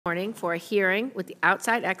Morning for a hearing with the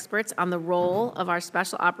outside experts on the role of our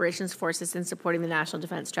Special Operations Forces in supporting the National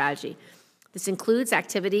Defense Strategy. This includes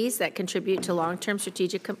activities that contribute to long-term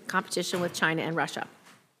strategic competition with China and Russia.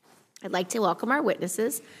 I'd like to welcome our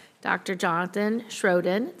witnesses, Dr. Jonathan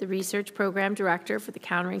Schroden, the Research Program Director for the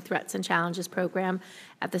Countering Threats and Challenges Program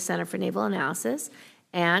at the Center for Naval Analysis,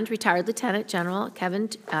 and retired Lieutenant General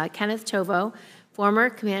Kenneth Tovo, former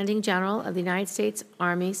Commanding General of the United States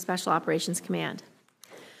Army Special Operations Command.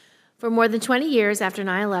 For more than 20 years after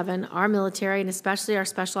 9/11, our military, and especially our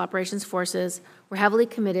Special Operations Forces, were heavily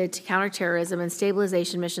committed to counterterrorism and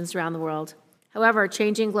stabilization missions around the world. However,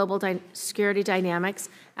 changing global security dynamics,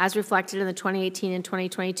 as reflected in the 2018 and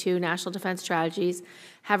 2022 National Defense Strategies,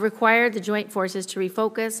 have required the joint forces to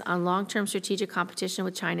refocus on long-term strategic competition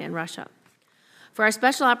with China and Russia. For our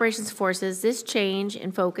Special Operations Forces, this change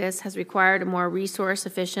in focus has required a more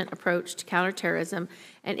resource-efficient approach to counterterrorism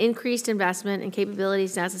and increased investment in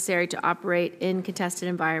capabilities necessary to operate in contested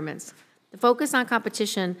environments. The focus on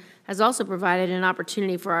competition has also provided an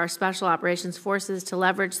opportunity for our Special Operations Forces to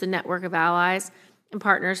leverage the network of allies and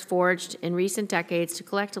partners forged in recent decades to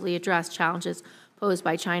collectively address challenges posed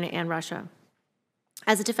by China and Russia.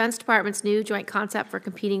 As the Defense Department's new joint concept for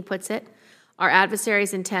competing puts it, our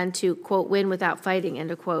adversaries intend to, quote, win without fighting,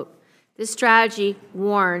 end of quote. This strategy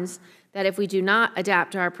warns that if we do not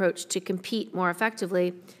adapt our approach to compete more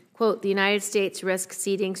effectively, quote, the United States risks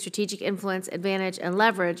ceding strategic influence, advantage, and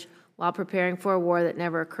leverage while preparing for a war that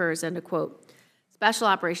never occurs, end of quote. Special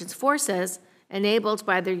Operations Forces, enabled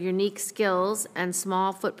by their unique skills and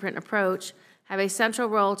small footprint approach, have a central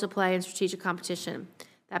role to play in strategic competition.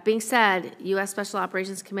 That being said, U.S. Special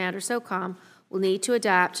Operations Command, or SOCOM, will need to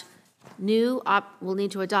adopt new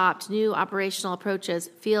operational approaches,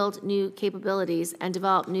 field new capabilities, and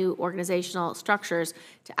develop new organizational structures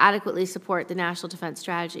to adequately support the National Defense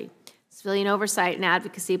Strategy. Civilian oversight and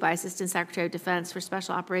advocacy by Assistant Secretary of Defense for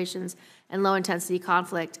Special Operations and Low-Intensity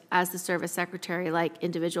Conflict as the Service Secretary-like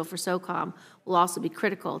individual for SOCOM will also be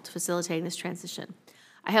critical to facilitating this transition.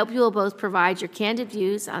 I hope you will both provide your candid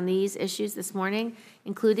views on these issues this morning,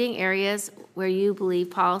 including areas where you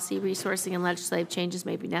believe policy, resourcing, and legislative changes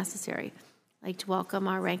may be necessary. I'd like to welcome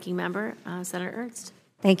our ranking member, Senator Ernst.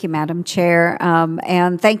 Thank you, Madam Chair,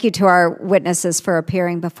 and thank you to our witnesses for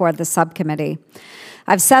appearing before the subcommittee.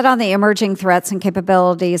 I've sat on the Emerging Threats and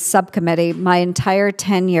Capabilities Subcommittee my entire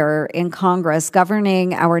tenure in Congress,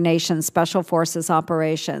 governing our nation's Special Forces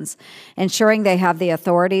operations, ensuring they have the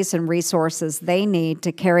authorities and resources they need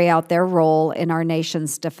to carry out their role in our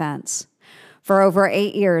nation's defense. For over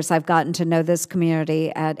 8 years, I've gotten to know this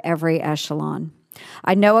community at every echelon.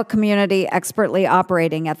 I know a community expertly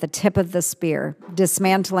operating at the tip of the spear,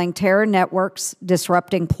 dismantling terror networks,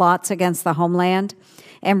 disrupting plots against the homeland,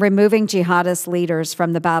 and removing jihadist leaders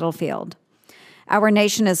from the battlefield. Our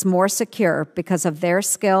nation is more secure because of their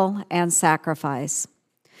skill and sacrifice.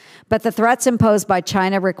 But the threats imposed by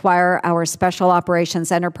China require our Special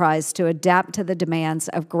Operations enterprise to adapt to the demands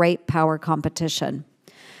of great power competition.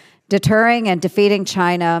 Deterring and defeating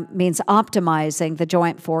China means optimizing the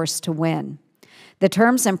joint force to win. The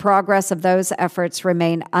terms and progress of those efforts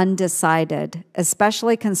remain undecided,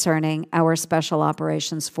 especially concerning our Special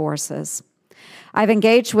Operations Forces. I've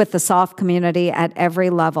engaged with the SOF community at every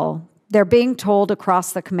level. They're being told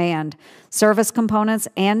across the command, service components,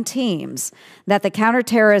 and teams that the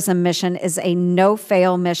counterterrorism mission is a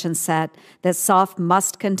no-fail mission set that SOF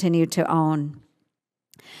must continue to own.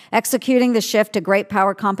 Executing the shift to great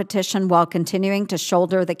power competition while continuing to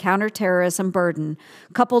shoulder the counterterrorism burden,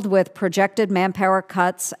 coupled with projected manpower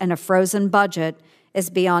cuts and a frozen budget, is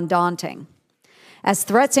beyond daunting. As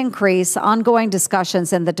threats increase, ongoing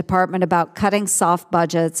discussions in the department about cutting SOF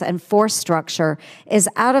budgets and force structure is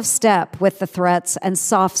out of step with the threats and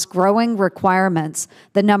SOF's growing requirements.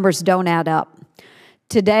 The numbers don't add up.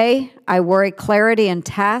 Today, I worry clarity in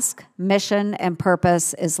task, mission, and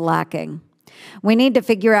purpose is lacking. We need to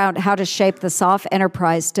figure out how to shape the SOF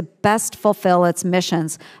enterprise to best fulfill its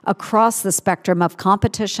missions across the spectrum of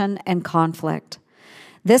competition and conflict.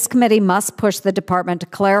 This committee must push the department to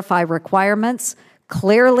clarify requirements,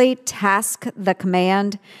 clearly task the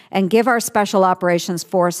command, and give our Special Operations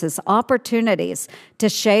Forces opportunities to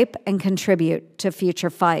shape and contribute to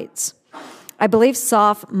future fights. I believe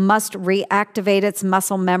SOF must reactivate its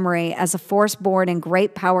muscle memory as a force born in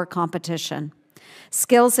great power competition.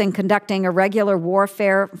 Skills in conducting irregular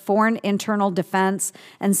warfare, foreign internal defense,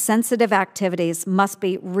 and sensitive activities must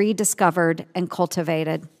be rediscovered and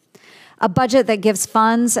cultivated. A budget that gives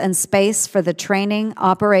funds and space for the training,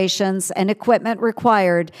 operations, and equipment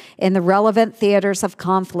required in the relevant theaters of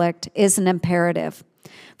conflict is an imperative.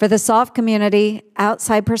 For the SOF community,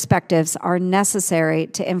 outside perspectives are necessary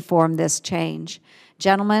to inform this change.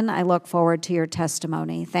 Gentlemen, I look forward to your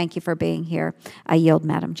testimony. Thank you for being here. I yield,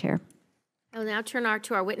 Madam Chair. I will now turn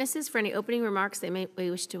to our witnesses for any opening remarks they may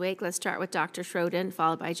wish to make. Let's start with Dr. Schroden,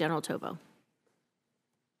 followed by General Tovo.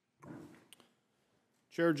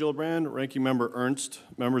 Chair Gillibrand, Ranking Member Ernst,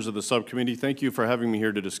 members of the subcommittee, thank you for having me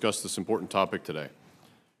here to discuss this important topic today.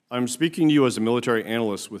 I'm speaking to you as a military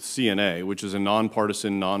analyst with CNA, which is a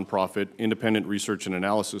nonpartisan, nonprofit, independent research and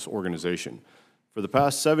analysis organization. For the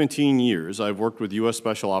past 17 years, I've worked with U.S.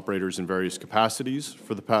 Special Operators in various capacities.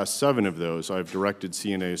 For the past 7 of those, I've directed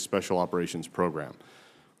CNA's Special Operations Program.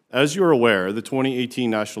 As you're aware, the 2018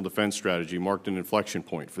 National Defense Strategy marked an inflection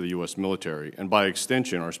point for the U.S. military, and by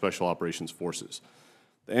extension, our Special Operations Forces.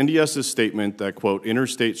 The NDS's statement that, quote,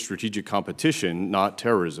 interstate strategic competition, not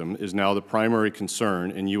terrorism, is now the primary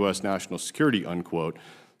concern in U.S. national security, unquote,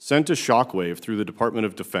 sent a shockwave through the Department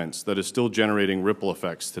of Defense that is still generating ripple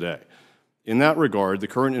effects today. In that regard, the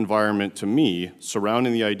current environment, to me,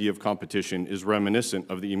 surrounding the idea of competition is reminiscent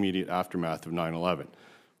of the immediate aftermath of 9/11.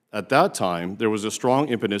 At that time, there was a strong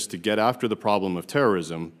impetus to get after the problem of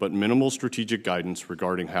terrorism, but minimal strategic guidance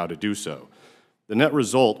regarding how to do so. The net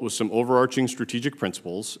result was some overarching strategic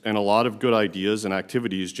principles and a lot of good ideas and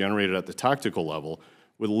activities generated at the tactical level,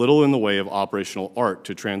 with little in the way of operational art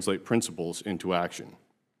to translate principles into action.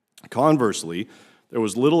 Conversely, there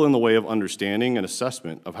was little in the way of understanding and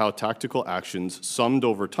assessment of how tactical actions summed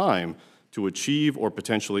over time to achieve or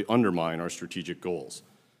potentially undermine our strategic goals.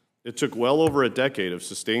 It took well over a decade of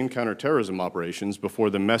sustained counterterrorism operations before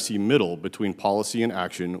the messy middle between policy and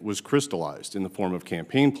action was crystallized in the form of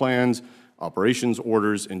campaign plans, operations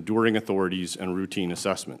orders, enduring authorities, and routine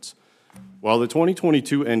assessments. While the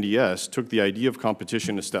 2022 NDS took the idea of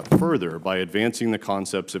competition a step further by advancing the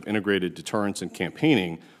concepts of integrated deterrence and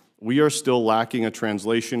campaigning, we are still lacking a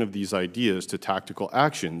translation of these ideas to tactical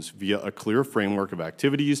actions via a clear framework of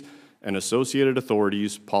activities and associated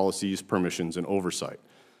authorities, policies, permissions, and oversight.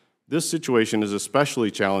 This situation is especially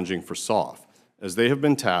challenging for SOF, as they have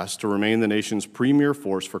been tasked to remain the nation's premier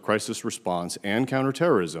force for crisis response and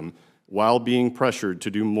counterterrorism while being pressured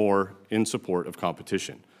to do more in support of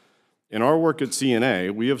competition. In our work at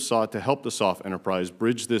CNA, we have sought to help the SOF enterprise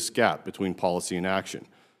bridge this gap between policy and action.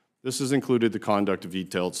 This has included the conduct of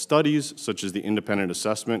detailed studies, such as the independent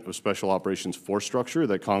assessment of Special Operations Force structure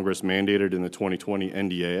that Congress mandated in the 2020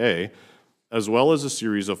 NDAA, as well as a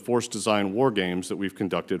series of force design war games that we've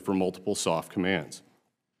conducted for multiple SOF commands.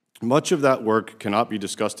 Much of that work cannot be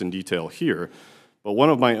discussed in detail here, but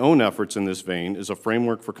one of my own efforts in this vein is a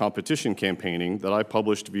framework for competition campaigning that I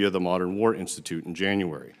published via the Modern War Institute in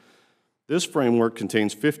January. This framework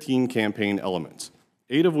contains 15 campaign elements,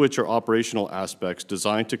 8 of which are operational aspects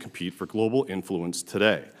designed to compete for global influence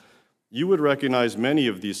today. You would recognize many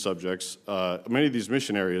of these subjects, many of these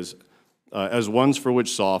mission areas, as ones for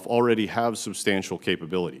which SOF already have substantial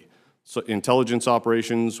capability. So intelligence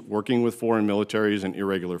operations, working with foreign militaries and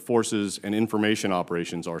irregular forces, and information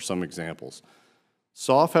operations are some examples.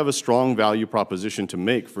 SOF have a strong value proposition to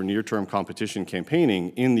make for near-term competition campaigning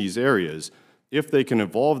in these areas if they can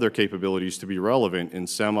evolve their capabilities to be relevant in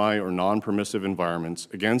semi- or non-permissive environments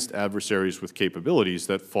against adversaries with capabilities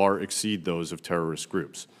that far exceed those of terrorist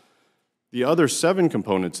groups. The other 7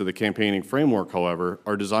 components of the campaigning framework, however,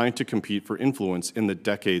 are designed to compete for influence in the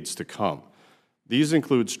decades to come. These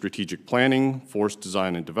include strategic planning, force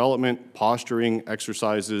design and development, posturing,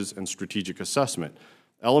 exercises, and strategic assessment,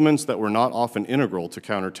 elements that were not often integral to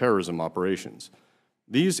counterterrorism operations.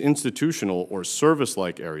 These institutional or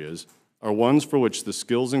service-like areas are ones for which the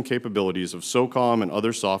skills and capabilities of SOCOM and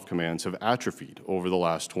other SOF commands have atrophied over the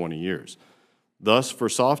last 20 years. Thus, for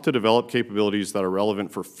SOF to develop capabilities that are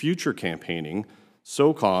relevant for future campaigning,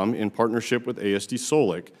 SOCOM, in partnership with ASD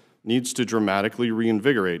SOLIC, needs to dramatically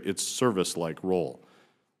reinvigorate its service-like role.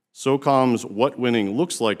 SOCOM's What Winning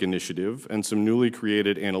Looks Like initiative and some newly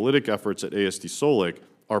created analytic efforts at ASD SOLIC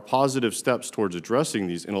are positive steps towards addressing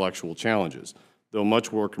these intellectual challenges, though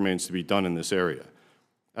much work remains to be done in this area.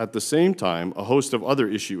 At the same time, a host of other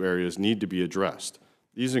issue areas need to be addressed.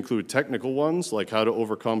 These include technical ones, like how to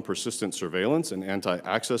overcome persistent surveillance and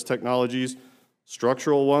anti-access technologies,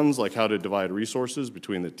 structural ones, like how to divide resources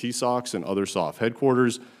between the TSOCs and other SOF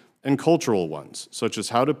headquarters, and cultural ones, such as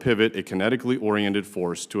how to pivot a kinetically oriented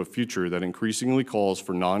force to a future that increasingly calls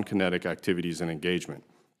for non-kinetic activities and engagement.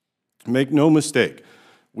 Make no mistake,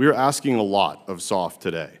 we are asking a lot of SOF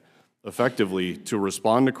today, effectively to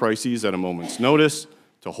respond to crises at a moment's notice,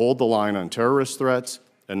 to hold the line on terrorist threats,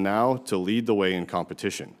 and now to lead the way in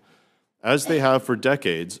competition. As they have for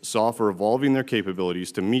decades, SOF are evolving their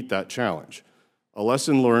capabilities to meet that challenge. A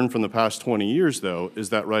lesson learned from the past 20 years, though, is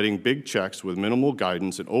that writing big checks with minimal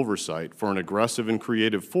guidance and oversight for an aggressive and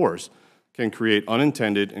creative force can create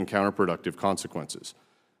unintended and counterproductive consequences.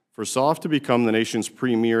 For SOF to become the nation's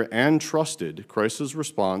premier and trusted crisis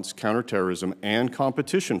response, counterterrorism, and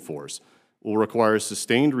competition force will require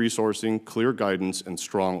sustained resourcing, clear guidance, and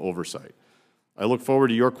strong oversight. I look forward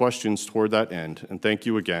to your questions toward that end, and thank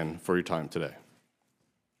you again for your time today.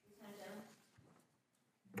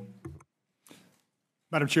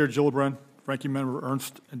 Madam Chair Gillibrand, Ranking Member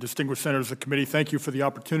Ernst, and distinguished senators of the committee, thank you for the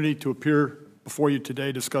opportunity to appear before you today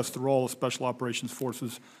to discuss the role of Special Operations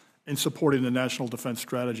Forces in supporting the National Defense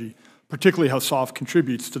Strategy, particularly how SOF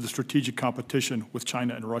contributes to the strategic competition with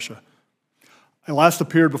China and Russia. I last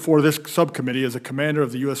appeared before this subcommittee as a commander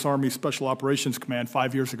of the U.S. Army Special Operations Command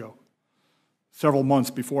 5 years ago, several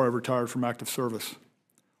months before I retired from active service.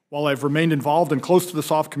 While I've remained involved and close to the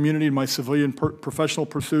SOF community in my civilian professional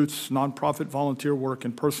pursuits, nonprofit volunteer work,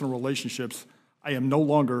 and personal relationships, I am no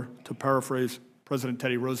longer, to paraphrase President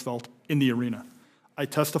Teddy Roosevelt, in the arena. I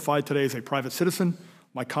testify today as a private citizen.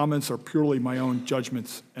 My comments are purely my own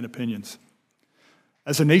judgments and opinions.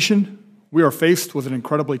 As a nation, we are faced with an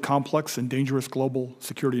incredibly complex and dangerous global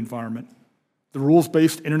security environment. The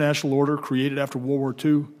rules-based international order created after World War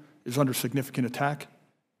II is under significant attack,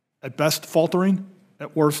 at best faltering,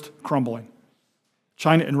 at worst, crumbling.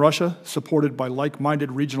 China and Russia, supported by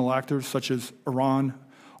like-minded regional actors such as Iran,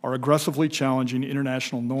 are aggressively challenging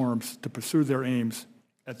international norms to pursue their aims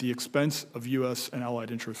at the expense of U.S. and allied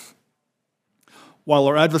interests. While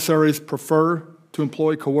our adversaries prefer to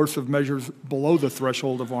employ coercive measures below the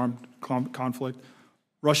threshold of armed conflict,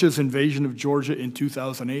 Russia's invasion of Georgia in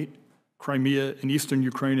 2008, Crimea and eastern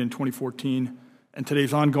Ukraine in 2014, and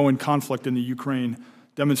today's ongoing conflict in the Ukraine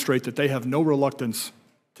demonstrate that they have no reluctance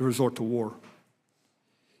to resort to war.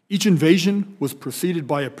 Each invasion was preceded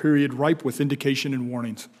by a period ripe with indication and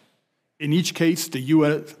warnings. In each case, the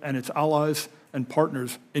U.S. and its allies and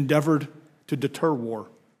partners endeavored to deter war,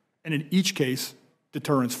 and in each case,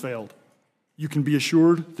 deterrence failed. You can be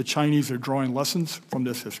assured the Chinese are drawing lessons from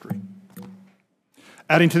this history.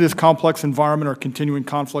 Adding to this complex environment are continuing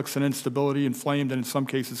conflicts and instability inflamed and in some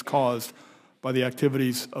cases caused by the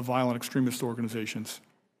activities of violent extremist organizations.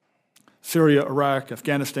 Syria, Iraq,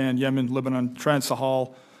 Afghanistan, Yemen, Lebanon,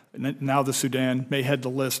 Trans-Sahel, and now the Sudan may head the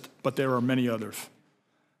list, but there are many others.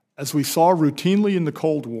 As we saw routinely in the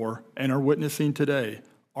Cold War and are witnessing today,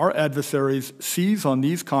 our adversaries seize on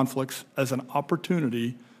these conflicts as an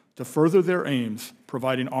opportunity to further their aims,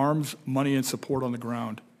 providing arms, money, and support on the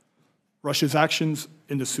ground. Russia's actions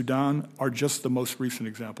in the Sudan are just the most recent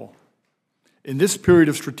example. In this period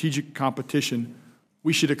of strategic competition,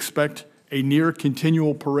 we should expect a near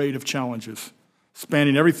continual parade of challenges,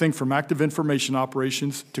 spanning everything from active information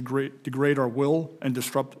operations to degrade our will and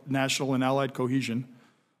disrupt national and allied cohesion,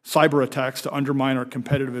 cyber attacks to undermine our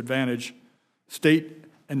competitive advantage, state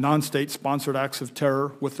and non-state sponsored acts of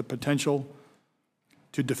terror with the potential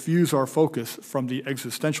to diffuse our focus from the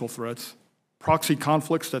existential threats, proxy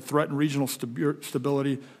conflicts that threaten regional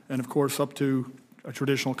stability, and of course up to a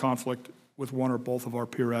traditional conflict with one or both of our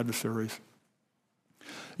peer adversaries.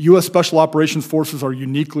 U.S. Special Operations Forces are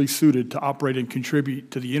uniquely suited to operate and contribute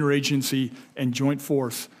to the interagency and joint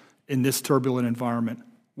force in this turbulent environment,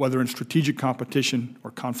 whether in strategic competition or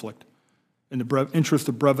conflict. In the interest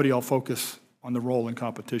of brevity, I'll focus on the role in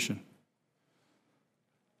competition.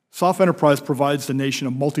 SOF Enterprise provides the nation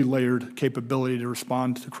a multi-layered capability to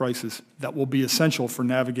respond to crisis that will be essential for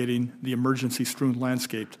navigating the emergency-strewn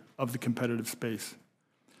landscape of the competitive space.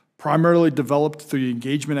 Primarily developed through the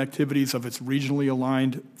engagement activities of its regionally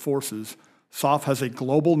aligned forces, SOF has a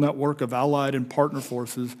global network of allied and partner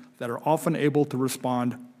forces that are often able to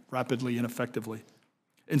respond rapidly and effectively.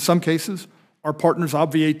 In some cases, our partners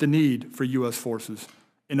obviate the need for U.S. forces.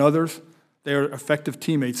 In others, they are effective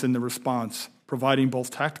teammates in the response, providing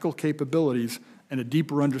both tactical capabilities and a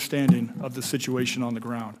deeper understanding of the situation on the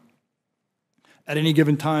ground. At any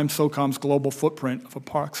given time, SOCOM's global footprint of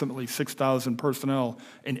approximately 6,000 personnel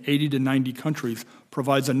in 80 to 90 countries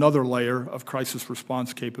provides another layer of crisis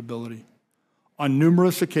response capability. On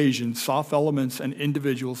numerous occasions, SOF elements and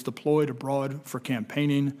individuals deployed abroad for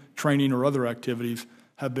campaigning, training, or other activities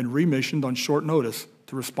have been remissioned on short notice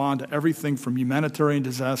to respond to everything from humanitarian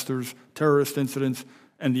disasters, terrorist incidents,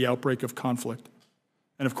 and the outbreak of conflict.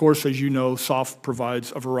 And of course, as you know, SOF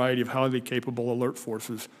provides a variety of highly capable alert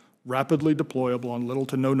forces, rapidly deployable on little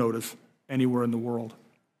to no notice anywhere in the world.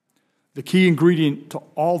 The key ingredient to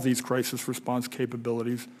all these crisis response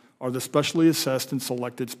capabilities are the specially assessed and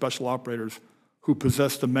selected special operators who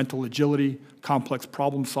possess the mental agility, complex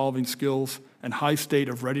problem-solving skills, and high state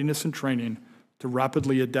of readiness and training to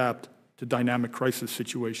rapidly adapt to dynamic crisis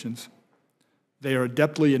situations. They are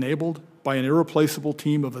adeptly enabled by an irreplaceable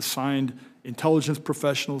team of assigned intelligence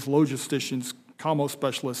professionals, logisticians, commo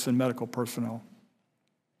specialists, and medical personnel.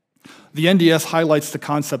 The NDS highlights the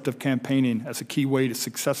concept of campaigning as a key way to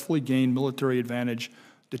successfully gain military advantage,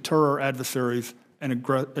 deter our adversaries, and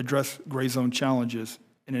address gray zone challenges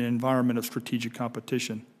in an environment of strategic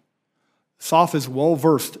competition. SOF is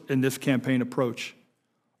well-versed in this campaign approach.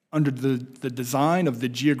 Under the design of the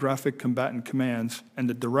Geographic Combatant Commands and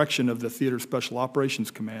the direction of the Theater Special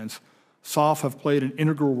Operations Commands, SOF have played an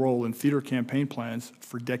integral role in theater campaign plans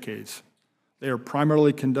for decades. They are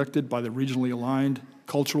primarily conducted by the regionally aligned,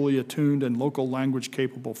 culturally attuned, and local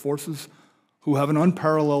language-capable forces who have an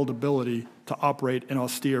unparalleled ability to operate in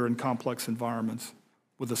austere and complex environments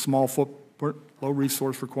with a small footprint, low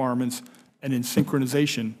resource requirements, and in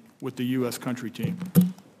synchronization with the U.S. country team.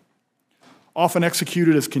 Often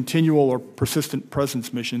executed as continual or persistent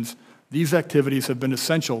presence missions, these activities have been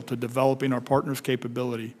essential to developing our partners'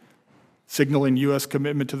 capability, signaling U.S.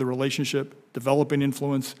 commitment to the relationship, developing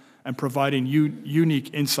influence, and providing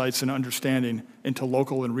unique insights and understanding into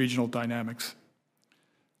local and regional dynamics.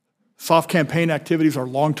 SOF campaign activities are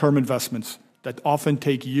long-term investments that often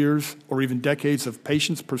take years or even decades of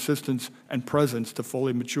patience, persistence, and presence to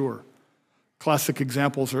fully mature. Classic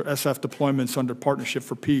examples are SF deployments under Partnership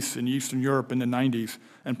for Peace in Eastern Europe in the 90s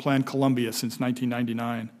and Plan Colombia since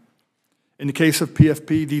 1999. In the case of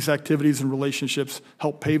PFP, these activities and relationships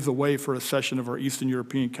helped pave the way for accession of our Eastern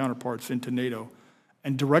European counterparts into NATO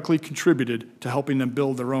and directly contributed to helping them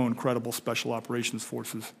build their own credible special operations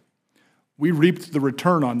forces. We reaped the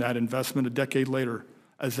return on that investment a decade later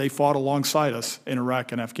as they fought alongside us in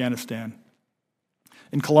Iraq and Afghanistan.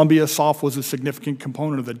 In Colombia, SOF was a significant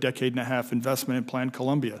component of the decade-and-a-half investment in Plan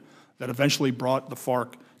Colombia that eventually brought the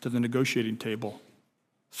FARC to the negotiating table.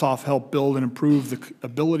 SOF helped build and improve the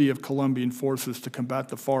ability of Colombian forces to combat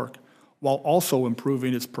the FARC while also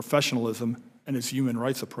improving its professionalism and its human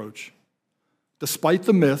rights approach. Despite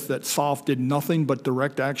the myth that SOF did nothing but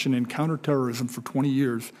direct action in counterterrorism for 20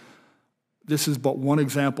 years, this is but one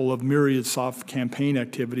example of myriad SOF campaign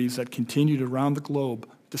activities that continued around the globe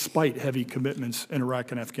despite heavy commitments in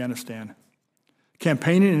Iraq and Afghanistan.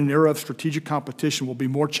 Campaigning in an era of strategic competition will be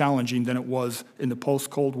more challenging than it was in the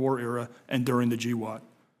post-Cold War era and during the GWOT.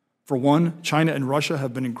 For one, China and Russia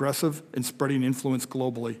have been aggressive in spreading influence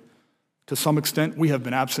globally. To some extent, we have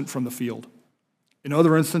been absent from the field. In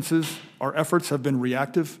other instances, our efforts have been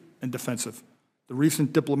reactive and defensive. The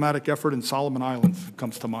recent diplomatic effort in Solomon Islands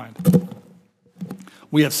comes to mind.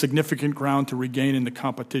 We have significant ground to regain in the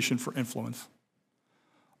competition for influence.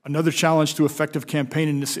 Another challenge to effective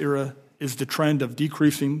campaigning in this era is the trend of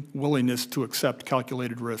decreasing willingness to accept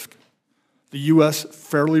calculated risk. The U.S.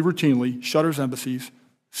 fairly routinely shutters embassies,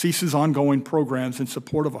 ceases ongoing programs in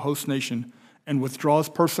support of a host nation, and withdraws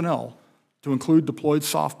personnel, to include deployed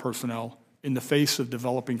SOF personnel, in the face of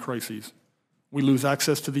developing crises. We lose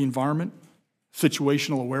access to the environment,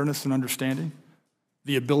 situational awareness and understanding,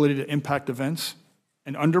 the ability to impact events,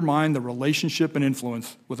 and undermine the relationship and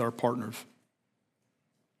influence with our partners.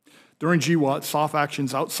 During GWOT, SOF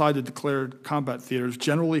actions outside the declared combat theaters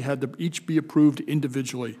generally had to each be approved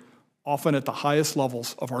individually, often at the highest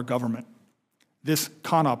levels of our government. This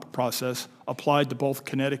CONOP process applied to both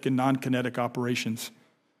kinetic and non-kinetic operations.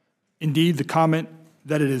 Indeed, the comment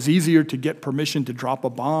that it is easier to get permission to drop a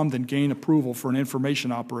bomb than gain approval for an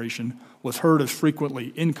information operation was heard as frequently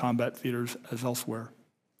in combat theaters as elsewhere.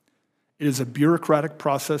 It is a bureaucratic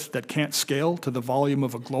process that can't scale to the volume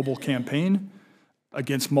of a global campaign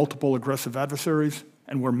against multiple aggressive adversaries,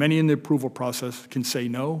 and where many in the approval process can say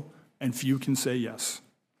no and few can say yes.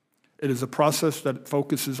 It is a process that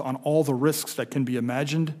focuses on all the risks that can be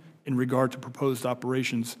imagined in regard to proposed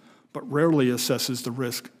operations, but rarely assesses the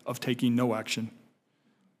risk of taking no action.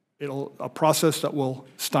 A process that will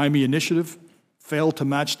stymie initiative, fail to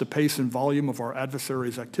match the pace and volume of our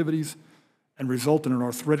adversaries' activities, and result in an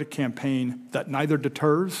arthritic campaign that neither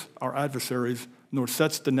deters our adversaries nor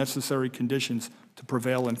sets the necessary conditions to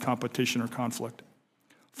prevail in competition or conflict.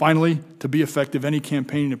 Finally, to be effective, any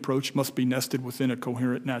campaigning approach must be nested within a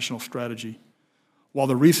coherent national strategy. While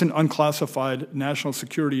the recent unclassified national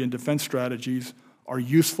security and defense strategies are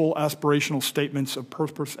useful aspirational statements of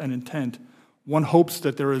purpose and intent, one hopes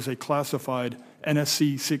that there is a classified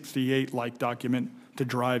NSC 68-like document to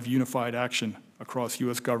drive unified action across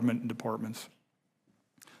U.S. government and departments.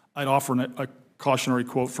 I'd offer a cautionary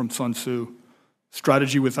quote from Sun Tzu: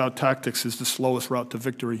 "Strategy without tactics is the slowest route to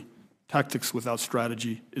victory. Tactics without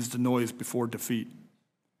strategy is the noise before defeat."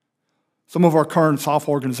 Some of our current SOF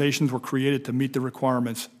organizations were created to meet the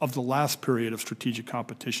requirements of the last period of strategic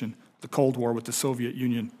competition, the Cold War with the Soviet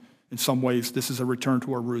Union, In some ways, this is a return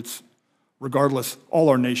to our roots. Regardless, all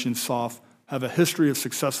our nations, SOF, have a history of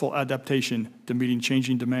successful adaptation to meeting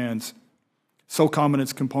changing demands. SOCOM and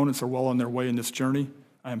its components are well on their way in this journey.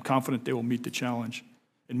 I am confident they will meet the challenge.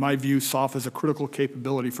 In my view, SOF is a critical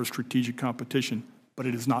capability for strategic competition, but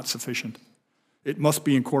it is not sufficient. It must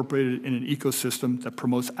be incorporated in an ecosystem that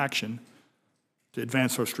promotes action to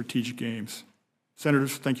advance our strategic aims.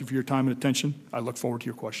 Senators, thank you for your time and attention. I look forward to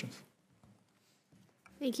your questions.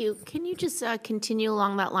 Thank you. Can you just continue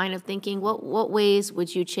along that line of thinking? What ways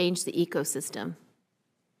would you change the ecosystem?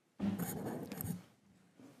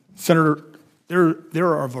 Senator, there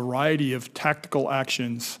are a variety of tactical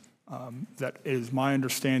actions that is my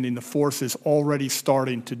understanding the force is already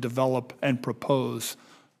starting to develop and propose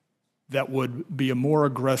that would be a more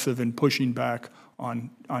aggressive in pushing back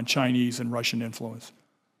on Chinese and Russian influence.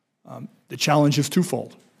 The challenge is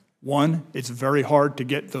twofold. One, it's very hard to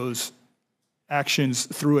get those actions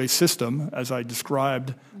through a system, as I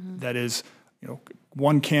described, that is,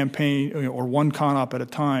 one campaign or one CONOP at a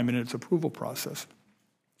time in its approval process.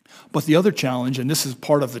 But the other challenge, and this is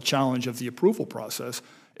part of the challenge of the approval process,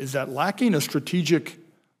 is that lacking a strategic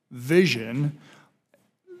vision,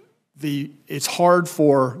 it's hard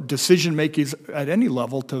for decision makers at any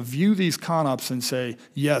level to view these CONOPs and say,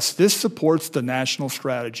 yes, this supports the national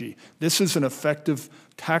strategy. This is an effective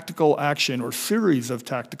tactical action or series of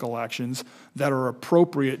tactical actions that are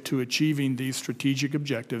appropriate to achieving these strategic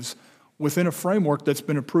objectives within a framework that's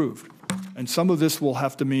been approved. And some of this will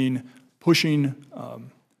have to mean pushing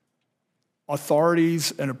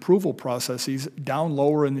authorities and approval processes down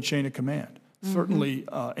lower in the chain of command. Certainly,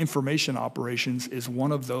 information operations is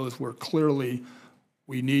one of those where clearly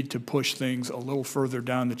we need to push things a little further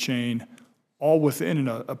down the chain, all within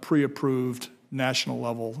a pre-approved national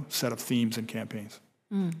level set of themes and campaigns.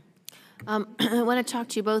 I want to talk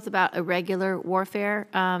to you both about irregular warfare.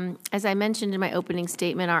 As I mentioned in my opening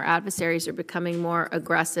statement, our adversaries are becoming more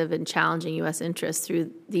aggressive and challenging U.S. interests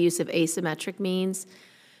through the use of asymmetric means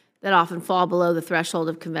that often fall below the threshold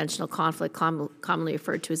of conventional conflict, commonly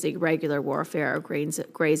referred to as irregular warfare or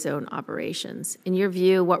gray zone operations. In your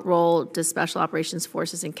view, what role does Special Operations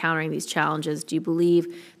Forces in countering these challenges? Do you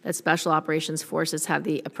believe that Special Operations Forces have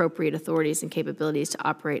the appropriate authorities and capabilities to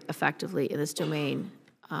operate effectively in this domain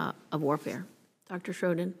of warfare? Dr.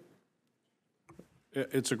 Schroden?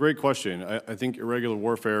 It's a great question. I think irregular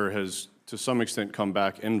warfare has, to some extent, come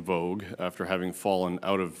back in vogue after having fallen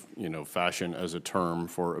out of fashion as a term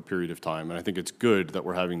for a period of time. And I think it's good that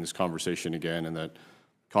we're having this conversation again, and that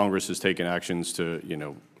Congress has taken actions to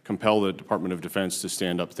compel the Department of Defense to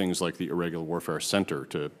stand up things like the Irregular Warfare Center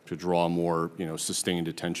to draw more sustained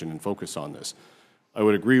attention and focus on this. I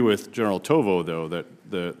would agree with General Tovo, though, that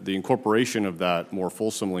the incorporation of that more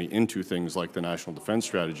fulsomely into things like the National Defense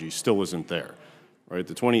Strategy still isn't there. Right?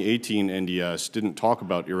 The 2018 NDS didn't talk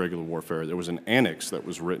about irregular warfare. There was an annex that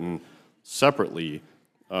was written separately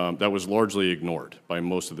that was largely ignored by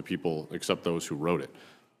most of the people except those who wrote it.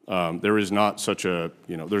 There is not such a,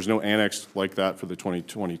 there's no annex like that for the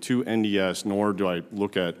 2022 NDS, nor do I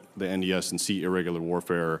look at the NDS and see irregular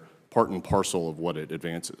warfare part and parcel of what it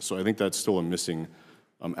advances. So I think that's still a missing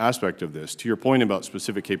aspect of this. To your point about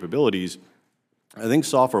specific capabilities, I think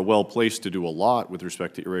SOF are well placed to do a lot with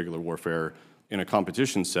respect to irregular warfare in a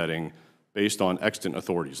competition setting based on extant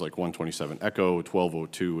authorities like 127 ECHO,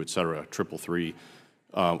 1202, et cetera, 333.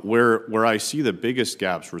 Where I see the biggest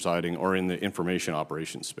gaps residing are in the information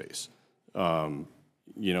operations space.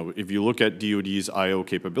 If you look at DoD's I/O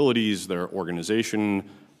capabilities, their organization,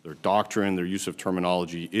 their doctrine, their use of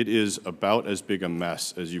terminology, it is about as big a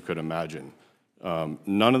mess as you could imagine.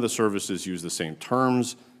 None of the services use the same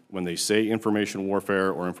terms. When they say information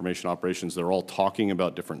warfare or information operations, they're all talking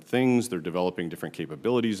about different things. They're developing different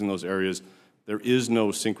capabilities in those areas. There is no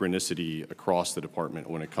synchronicity across the department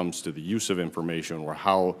when it comes to the use of information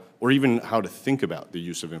or even how to think about the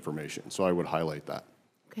use of information. So I would highlight that.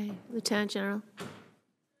 Okay, Lieutenant General.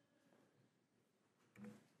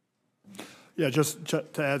 Yeah, just to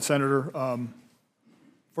add, Senator,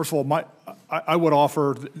 first of all, I would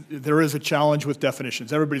offer there is a challenge with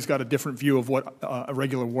definitions. Everybody's got a different view of what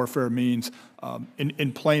irregular warfare means.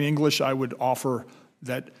 In plain English, I would offer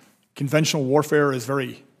that conventional warfare is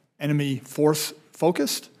very enemy force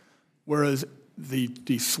focused, whereas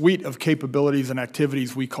the suite of capabilities and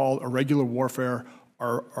activities we call irregular warfare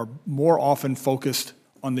are more often focused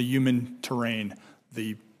on the human terrain,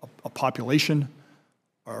 a population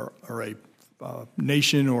or a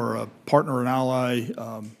nation or a partner and ally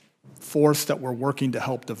force that we're working to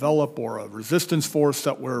help develop, or a resistance force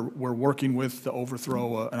that we're working with to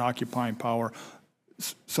overthrow an occupying power.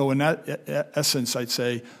 So in that essence, I'd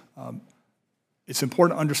say it's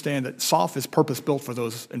important to understand that SOF is purpose-built for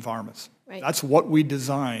those environments. Right. That's what we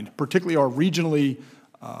designed, particularly our regionally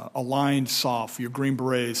aligned SOF, your Green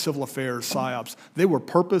Berets, Civil Affairs, PSYOPs. They were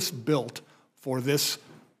purpose-built for this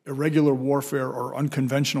irregular warfare or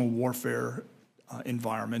unconventional warfare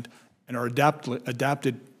environment and are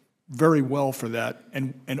adapted very well for that.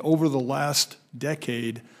 And over the last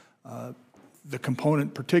decade, the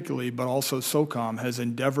component particularly, but also SOCOM, has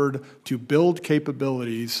endeavored to build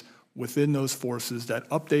capabilities within those forces that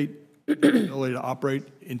update the ability to operate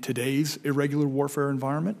in today's irregular warfare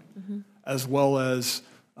environment, as well as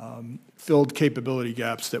filled capability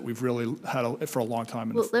gaps that we've really had for a long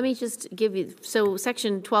time. Well, let me just give you, so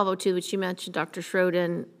Section 1202, which you mentioned, Dr.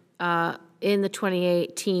 Schroden, in the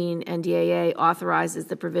 2018 NDAA authorizes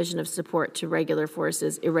the provision of support to regular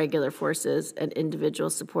forces, irregular forces, and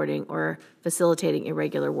individuals supporting or facilitating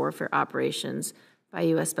irregular warfare operations by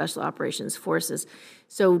U.S. Special Operations Forces.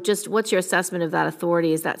 So just what's your assessment of that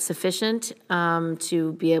authority? Is that sufficient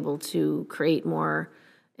to be able to create more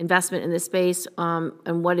investment in this space?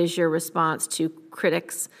 And what is your response to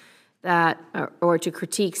critics that, or to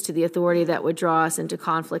critiques to the authority that would draw us into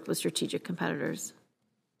conflict with strategic competitors?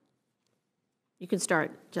 You can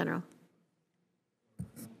start, General.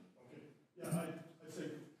 Yeah, I'd say,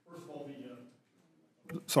 first of all,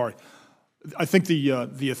 I think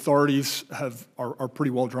the authorities are pretty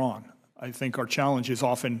well drawn. I think our challenge is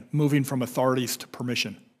often moving from authorities to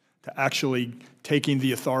permission, to actually taking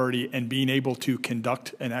the authority and being able to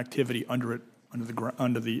conduct an activity on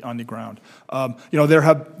the ground.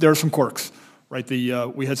 There are some quirks. Right,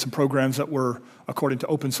 we had some programs that were, according to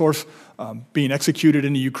open source, being executed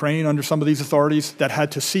in the Ukraine under some of these authorities that had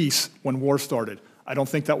to cease when war started. I don't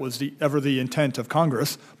think that was ever the intent of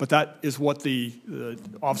Congress, but that is what the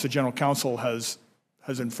Office of General Counsel has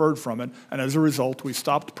inferred from it. And as a result, we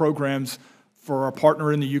stopped programs for our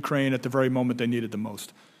partner in the Ukraine at the very moment they needed the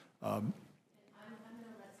most.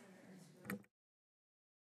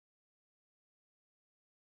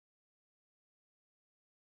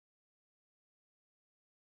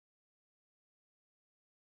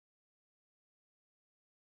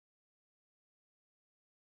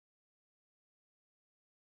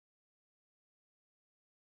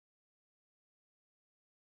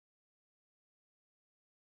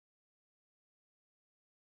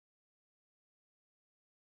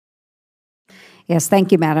 Yes,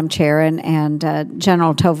 thank you, Madam Chair. And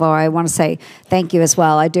General Tovo, I want to say thank you as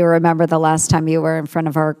well. I do remember the last time you were in front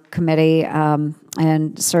of our committee,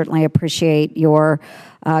 and certainly appreciate your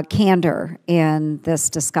candor in this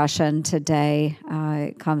discussion today.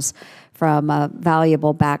 It comes from a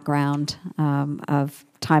valuable background of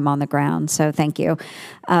time on the ground, so thank you.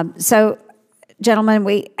 Gentlemen,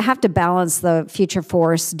 we have to balance the future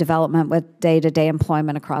force development with day-to-day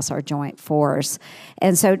employment across our joint force.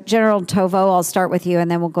 And so, General Tovo, I'll start with you, and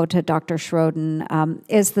then we'll go to Dr. Schroden.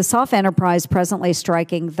 Is the SOF enterprise presently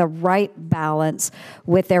striking the right balance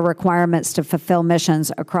with their requirements to fulfill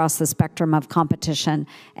missions across the spectrum of competition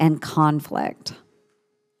and conflict?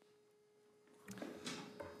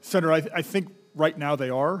 Senator, I think right now they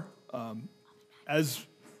are. As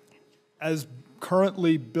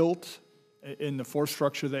currently built in the force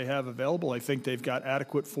structure they have available, I think they've got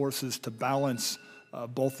adequate forces to balance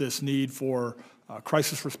both this need for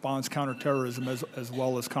crisis response, counterterrorism, as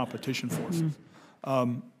well as competition forces.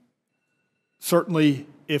 Certainly,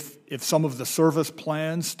 if some of the service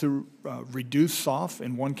plans to reduce SOF,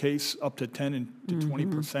 in one case up to 10 to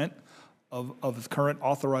 20% of current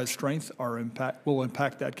authorized strength will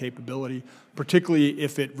impact that capability, particularly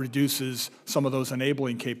if it reduces some of those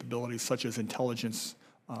enabling capabilities such as intelligence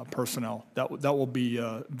personnel. That will be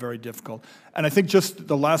very difficult. And I think just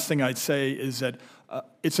the last thing I'd say is that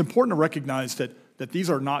it's important to recognize that these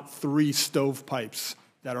are not three stovepipes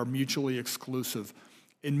that are mutually exclusive.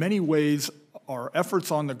 In many ways, our efforts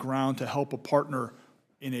on the ground to help a partner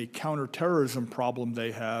in a counterterrorism problem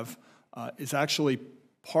they have is actually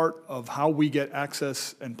part of how we get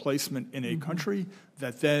access and placement in a country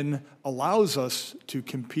that then allows us to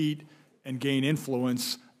compete and gain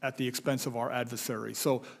influence at the expense of our adversary.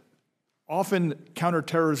 So often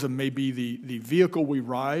counterterrorism may be the vehicle we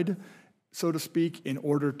ride, so to speak, in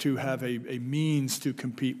order to have a means to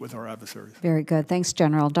compete with our adversaries. Very good. Thanks,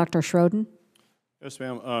 General. Dr. Schroden? Yes,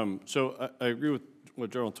 ma'am. So I agree with what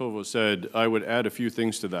General Tovo said. I would add a few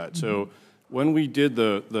things to that. So when we did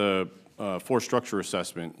the force structure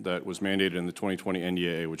assessment that was mandated in the 2020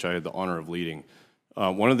 NDAA, which I had the honor of leading,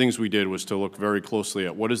 one of the things we did was to look very closely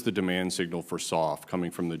at what is the demand signal for SOF coming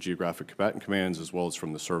from the geographic combatant commands as well as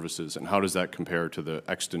from the services, and how does that compare to the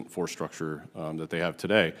extant force structure that they have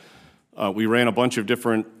today. We ran a bunch of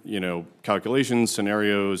different calculations,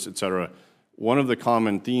 scenarios, et cetera. one of the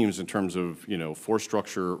common themes in terms of, force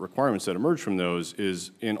structure requirements that emerge from those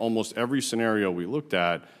is in almost every scenario we looked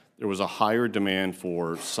at, there was a higher demand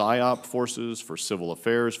for PSYOP forces, for civil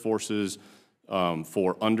affairs forces,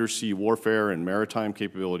 for undersea warfare and maritime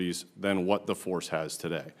capabilities than what the force has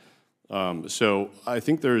today. So I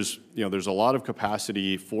think there's a lot of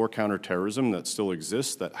capacity for counterterrorism that still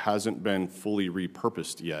exists that hasn't been fully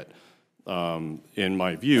repurposed yet, in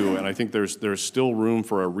my view. And I think there's still room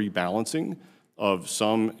for a rebalancing of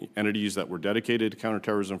some entities that were dedicated to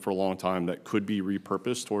counterterrorism for a long time that could be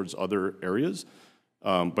repurposed towards other areas.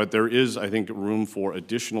 But there is, I think, room for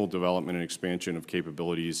additional development and expansion of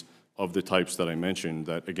capabilities of the types that I mentioned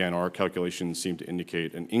that, again, our calculations seem to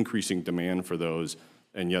indicate an increasing demand for those,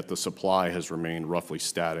 and yet the supply has remained roughly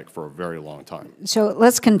static for a very long time. So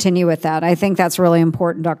let's continue with that. I think that's really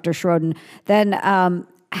important, Dr. Schroden. Then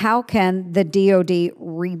how can the DoD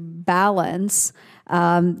rebalance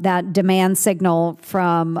that demand signal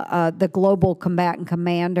from the global combatant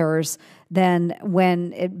commanders then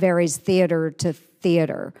when it varies theater to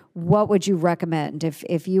theater? What would you recommend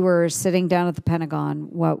if you were sitting down at the Pentagon?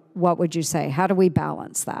 What would you say? How do we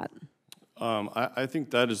balance that? I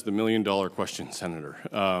think that is the million-dollar question, Senator.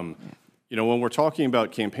 When we're talking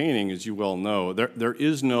about campaigning, as you well know, there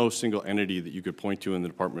is no single entity that you could point to in the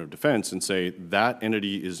Department of Defense and say that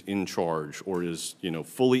entity is in charge or is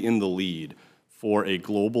fully in the lead for a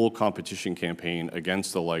global competition campaign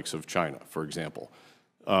against the likes of China, for example.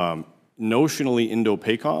 Notionally,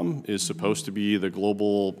 Indo-PACOM is supposed to be the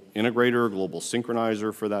global integrator, global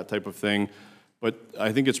synchronizer for that type of thing. But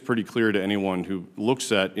I think it's pretty clear to anyone who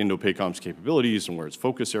looks at Indo-PACOM's capabilities and where its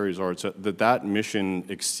focus areas are, that mission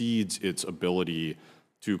exceeds its ability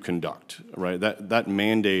to conduct, right? That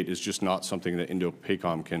mandate is just not something that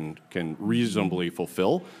Indo-PACOM can reasonably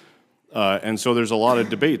fulfill. And so there's a lot of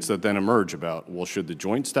debates that then emerge about, well, should the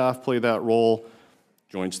Joint Staff play that role?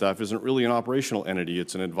 Joint Staff isn't really an operational entity,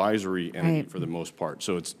 it's an advisory entity for the most part.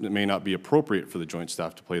 So it may not be appropriate for the Joint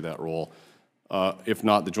Staff to play that role. If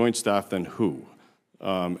not the Joint Staff, then who?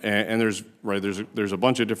 And there's a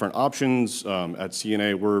bunch of different options. At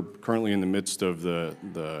CNA, we're currently in the midst of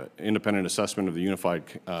the independent assessment of the Unified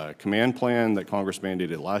Command Plan that Congress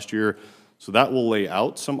mandated last year. So that will lay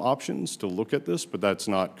out some options to look at this, but that's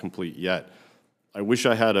not complete yet. I wish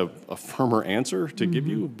I had a firmer answer to give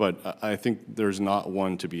you, but I think there's not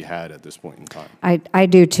one to be had at this point in time. I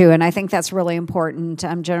do too, and I think that's really important.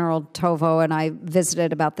 General Tovo and I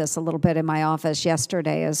visited about this a little bit in my office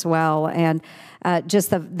yesterday as well, and just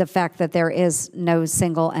the fact that there is no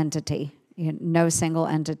single entity. No single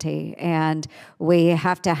entity, and we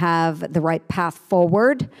have to have the right path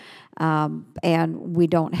forward, and we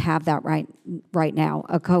don't have that right now.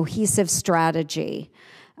 A cohesive strategy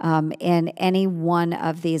in any one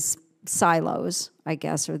of these silos, I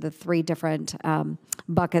guess, or the three different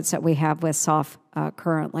buckets that we have with SOF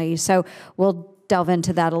currently. So we'll delve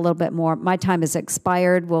into that a little bit more. My time has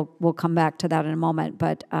expired. We'll come back to that in a moment,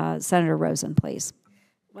 but Senator Rosen, please.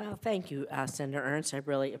 Well, thank you, Senator Ernst. I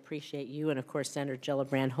really appreciate you and, of course, Senator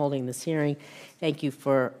Gillibrand holding this hearing. Thank you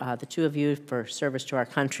for the two of you for service to our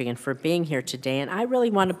country and for being here today. And I really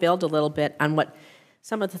want to build a little bit on what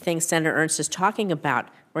some of the things Senator Ernst is talking about.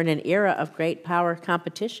 We're in an era of great power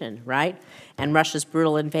competition, right? And Russia's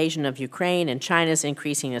brutal invasion of Ukraine and China's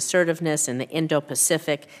increasing assertiveness in the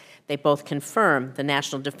Indo-Pacific, they both confirm the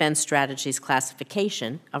National Defense Strategy's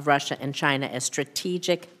classification of Russia and China as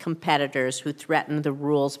strategic competitors who threaten the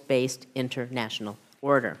rules-based international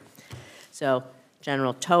order. So,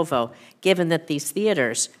 General Tovo, given that these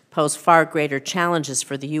theaters pose far greater challenges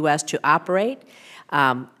for the U.S. to operate,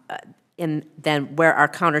 than where our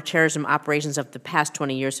counterterrorism operations of the past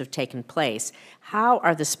 20 years have taken place, how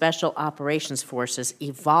are the Special Operations Forces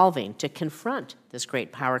evolving to confront this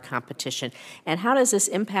great power competition? And how does this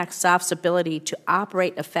impact SOF's ability to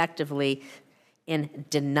operate effectively in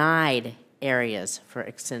denied areas for an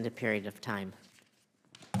extended period of time?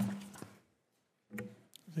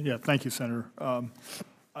 Yeah, thank you, Senator.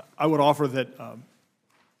 I would offer that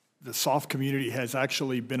the SOF community has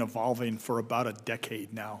actually been evolving for about a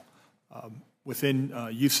decade now. Within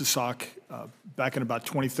USASOC, back in about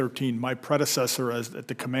 2013, my predecessor as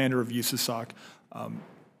the commander of USASOC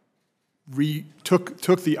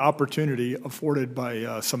took the opportunity afforded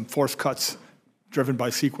by some force cuts driven by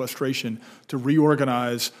sequestration to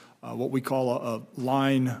reorganize what we call a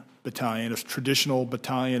line battalion, a traditional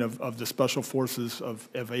battalion of the special forces of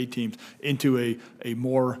A teams, into a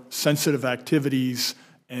more sensitive activities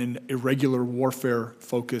and irregular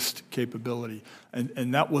warfare-focused capability.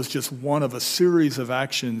 And that was just one of a series of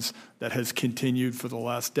actions that has continued for the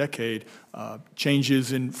last decade.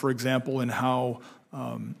 Changes in, for example, in how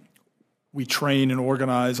We train and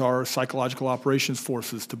organize our psychological operations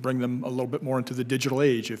forces to bring them a little bit more into the digital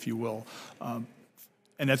age, if you will.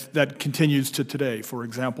 And that continues to today. For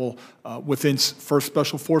example, within First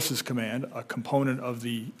Special Forces Command, a component of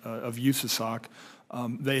USASOC,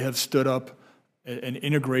 they have stood up an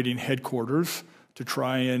integrating headquarters to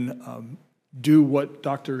try and do what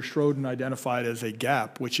Dr. Schroden identified as a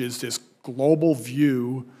gap, which is this global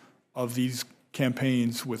view of these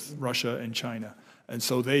campaigns with Russia and China. And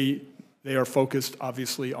so they are focused,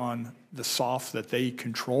 obviously, on the SOF that they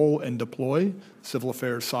control and deploy, Civil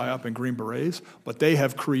Affairs, PSYOP, and Green Berets, but they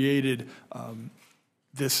have created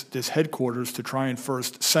this headquarters to try and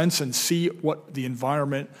first sense and see what the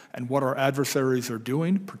environment and what our adversaries are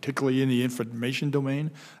doing, particularly in the information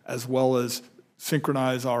domain, as well as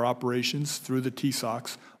synchronize our operations through the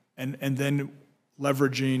TSOCs, and then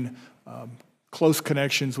leveraging close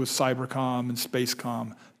connections with Cybercom and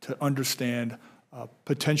Spacecom to understand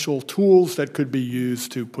potential tools that could be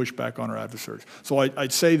used to push back on our adversaries. So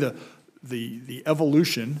I'd say the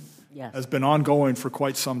evolution has been ongoing for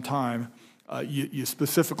quite some time. You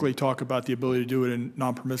specifically talk about the ability to do it in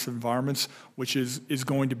non-permissive environments, which is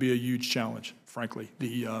going to be a huge challenge, frankly.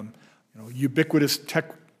 The ubiquitous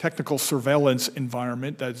technical surveillance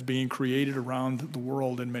environment that's being created around the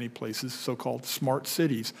world in many places, so-called smart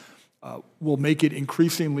cities, will make it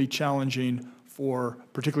increasingly challenging for,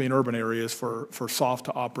 particularly in urban areas, for SOF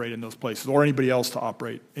to operate in those places, or anybody else to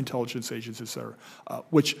operate, intelligence agents, et cetera,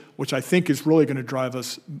 which I think is really going to drive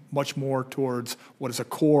us much more towards what is a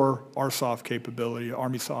core RSOF capability,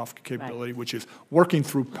 Army SOF capability, which is working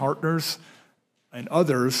through partners and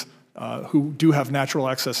others who do have natural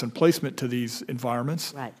access and placement to these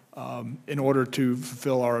environments in order to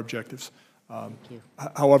fulfill our objectives.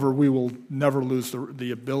 However, we will never lose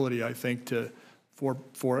the ability, I think,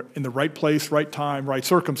 for in the right place, right time, right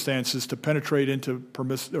circumstances to penetrate into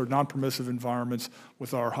permissive or non-permissive environments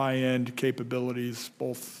with our high-end capabilities,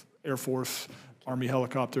 both Air Force, Army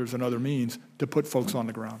helicopters, and other means, to put folks on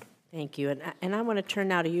the ground. Thank you. And I want to turn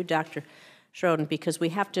now to you, Dr. Schroden, because we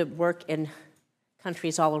have to work in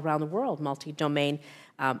countries all around the world, multi-domain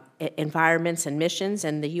environments and missions,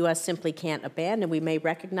 and the U.S. simply can't abandon. We may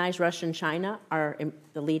recognize Russia and China are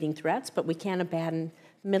the leading threats, but we can't abandon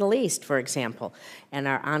the Middle East, for example, and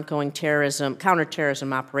our ongoing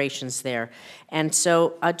counterterrorism operations there. And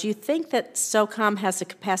so do you think that SOCOM has the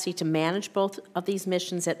capacity to manage both of these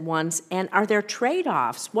missions at once, and are there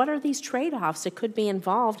trade-offs? What are these trade-offs that could be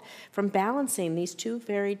involved from balancing these two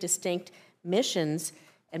very distinct missions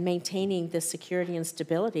and maintaining the security and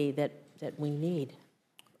stability that we need?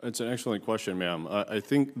 It's an excellent question, ma'am. I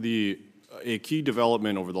think a key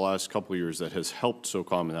development over the last couple of years that has helped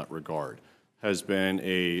SOCOM in that regard has been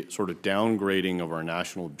a sort of downgrading of our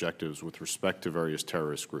national objectives with respect to various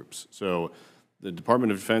terrorist groups. So the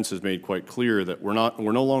Department of Defense has made quite clear that we're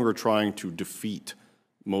no longer trying to defeat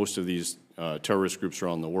most of these terrorist groups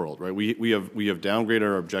around the world, right? We have downgraded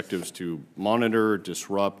our objectives to monitor,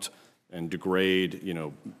 disrupt, and degrade,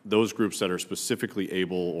 those groups that are specifically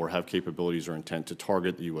able or have capabilities or intent to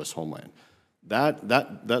target the U.S. homeland.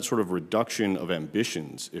 That sort of reduction of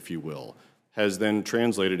ambitions, if you will, has then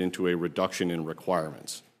translated into a reduction in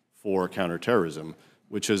requirements for counterterrorism,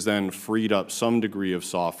 which has then freed up some degree of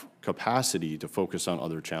SOF capacity to focus on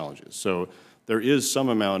other challenges. So there is some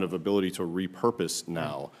amount of ability to repurpose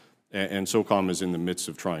now, and SOCOM is in the midst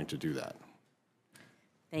of trying to do that.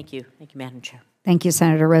 Thank you. Thank you, Madam Chair. Thank you,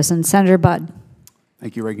 Senator Rosen. Senator Budd.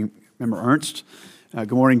 Thank you, Ranking Member Ernst.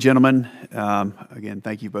 Good morning, gentlemen. Again,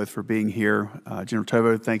 thank you both for being here. General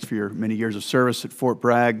Tovo, thanks for your many years of service at Fort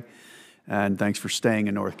Bragg, and thanks for staying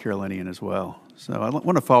in North Carolinian as well. So I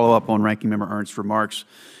want to follow up on Ranking Member Ernst's remarks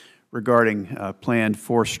regarding planned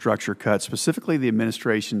force structure cuts, specifically the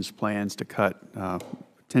administration's plans to cut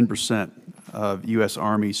 10% of U.S.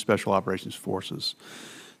 Army Special Operations Forces.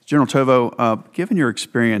 General Tovo, given your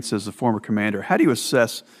experience as a former commander, how do you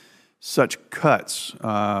assess such cuts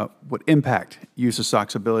would impact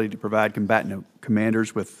USASOC's ability to provide combatant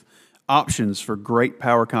commanders with options for great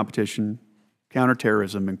power competition,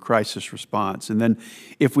 counterterrorism, and crisis response? And then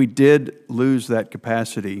if we did lose that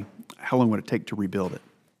capacity, how long would it take to rebuild it?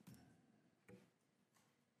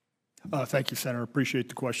 Thank you, Senator. Appreciate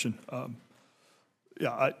the question.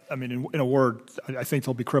 I mean, in a word, I think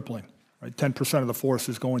they'll be crippling. Right? 10% of the force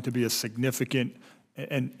is going to be a significant,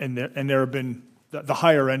 and there have been, the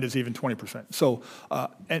higher end is even 20%. So,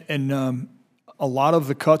 a lot of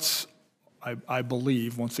the cuts, I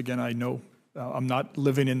believe, once again, I know I'm not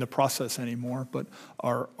living in the process anymore, but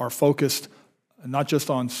are focused not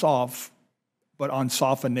just on SOF, but on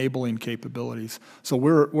SOF enabling capabilities. So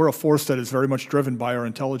we're a force that is very much driven by our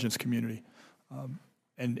intelligence community.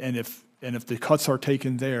 And And if the cuts are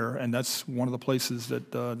taken there, and that's one of the places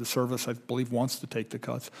that the service, I believe, wants to take the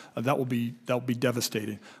cuts, that will be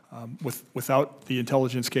devastating. Without the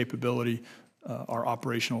intelligence capability, our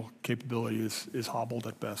operational capability is hobbled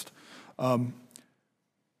at best.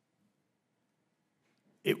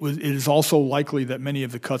 It is also likely that many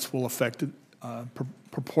of the cuts will affect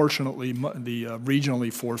proportionately the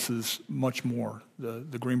regionally forces much more.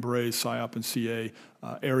 The Green Berets, PSYOP, and CA,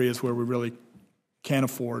 areas where we really can't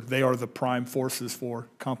afford. They are the prime forces for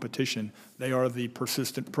competition. They are the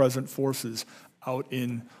persistent present forces out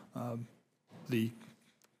in the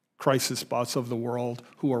crisis spots of the world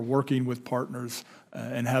who are working with partners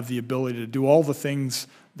and have the ability to do all the things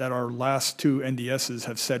that our last two NDSs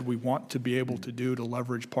have said we want to be able to do to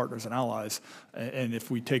leverage partners and allies. And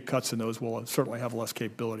if we take cuts in those, we'll certainly have less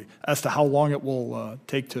capability. As to how long it will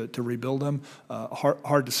take to rebuild them,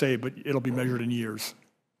 hard to say, but it'll be measured in years.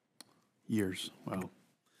 Years, wow.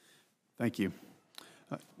 Thank you.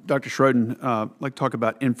 Dr. Schroden, I'd like to talk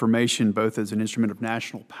about information both as an instrument of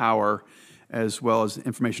national power as well as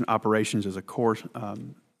information operations as a core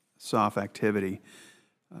SOF activity.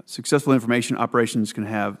 Successful information operations can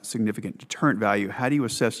have significant deterrent value. How do you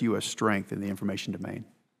assess U.S. strength in the information domain?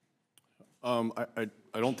 I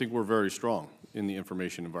don't think we're very strong in the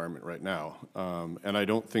information environment right now, and I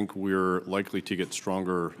don't think we're likely to get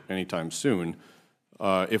stronger anytime soon,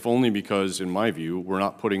 if only because, in my view, we're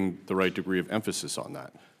not putting the right degree of emphasis on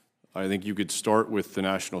that. I think you could start with the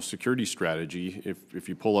national security strategy. If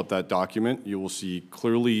you pull up that document, you will see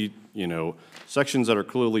clearly, sections that are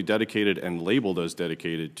clearly dedicated and labeled as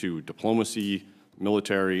dedicated to diplomacy,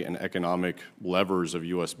 military, and economic levers of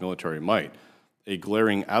U.S. military might. A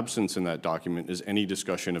glaring absence in that document is any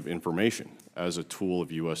discussion of information as a tool of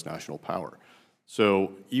U.S. national power.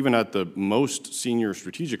 So even at the most senior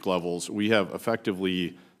strategic levels, we have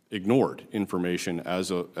effectively ignored information as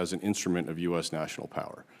an instrument of U.S. national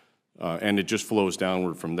power. And it just flows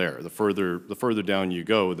downward from there. The further down you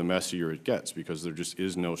go, the messier it gets, because there just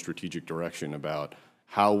is no strategic direction about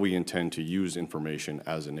how we intend to use information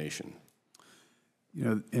as a nation.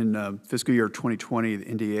 In fiscal year 2020, the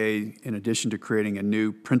NDA, in addition to creating a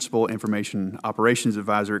new principal information operations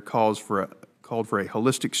advisor, called for a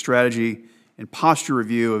holistic strategy and posture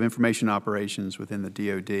review of information operations within the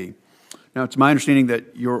DoD. Now, it's my understanding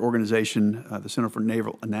that your organization, the Center for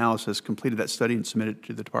Naval Analysis, completed that study and submitted it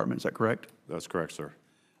to the department. Is that correct? That's correct, sir.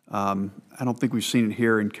 I don't think we've seen it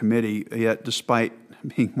here in committee yet, despite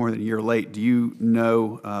being more than a year late. Do you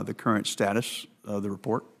know the current status of the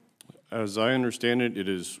report? As I understand it, it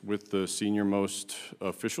is with the senior-most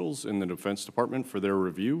officials in the Defense Department for their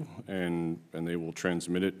review, and they will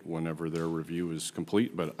transmit it whenever their review is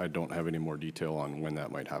complete, but I don't have any more detail on when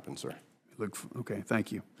that might happen, sir. Okay,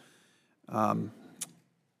 thank you.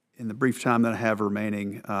 In the brief time that I have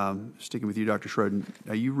remaining, sticking with you, Dr. Schroden,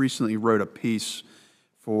 you recently wrote a piece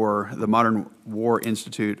for the Modern War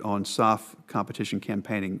Institute on SOF competition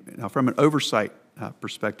campaigning. Now, from an oversight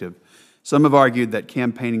perspective, some have argued that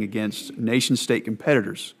campaigning against nation-state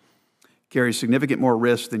competitors carries significant more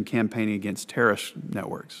risk than campaigning against terrorist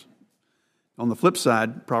networks. On the flip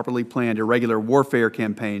side, properly planned irregular warfare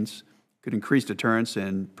campaigns could increase deterrence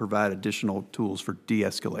and provide additional tools for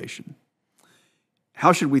de-escalation.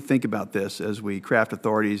 How should we think about this as we craft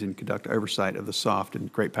authorities and conduct oversight of the soft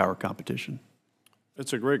and great power competition?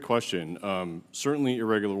 It's a great question. Certainly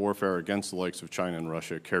irregular warfare against the likes of China and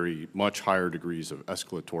Russia carry much higher degrees of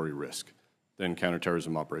escalatory risk than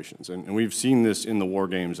counterterrorism operations. And we've seen this in the war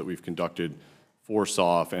games that we've conducted for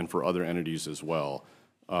SOF and for other entities as well,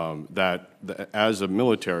 as a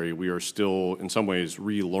military, we are still in some ways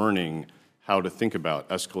relearning how to think about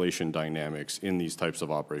escalation dynamics in these types of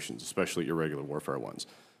operations, especially irregular warfare ones.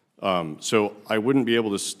 So I wouldn't be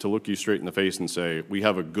able to look you straight in the face and say, we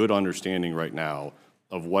have a good understanding right now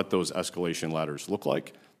of what those escalation ladders look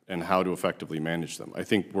like and how to effectively manage them. I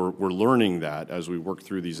think we're learning that as we work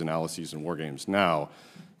through these analyses and war games now.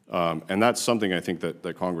 And that's something I think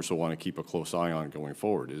that Congress will want to keep a close eye on going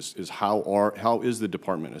forward, is how is the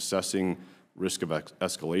department assessing risk of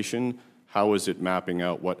escalation? How is it mapping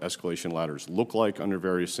out what escalation ladders look like under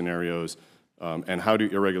various scenarios? And how do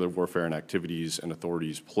irregular warfare and activities and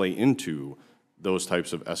authorities play into those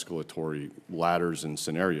types of escalatory ladders and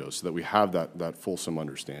scenarios so that we have that fulsome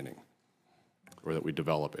understanding, or that we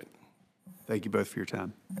develop it? Thank you both for your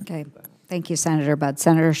time. Okay. Thank you, Senator Budd.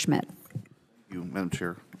 Senator Schmidt. Thank you, Madam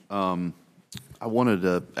Chair. I wanted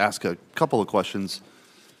to ask a couple of questions.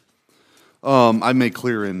 I made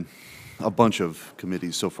clear in a bunch of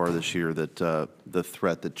committees so far this year that the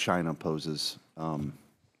threat that China poses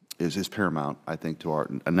is paramount, I think,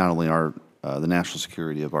 to not only the national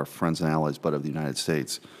security of our friends and allies, but of the United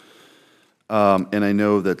States. And I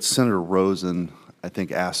know that Senator Rosen, I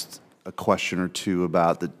think, asked a question or two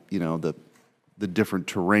about the different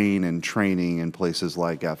terrain and training in places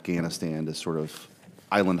like Afghanistan to sort of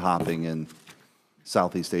island hopping in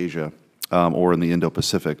Southeast Asia or in the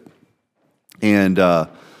Indo-Pacific. And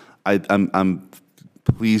I'm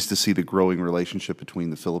pleased to see the growing relationship between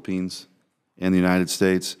the Philippines and the United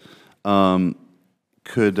States. I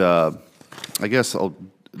guess I'll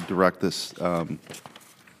direct this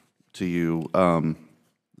to you,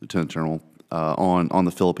 Lieutenant General, on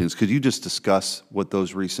the Philippines. Could you just discuss what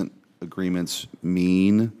those recent agreements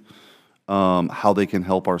mean, how they can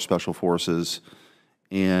help our special forces,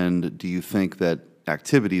 and do you think that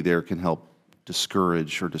activity there can help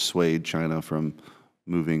discourage or dissuade China from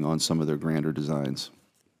moving on some of their grander designs?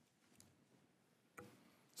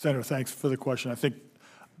 Senator, thanks for the question. I think,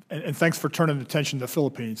 and thanks for turning attention to the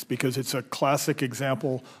Philippines, because it's a classic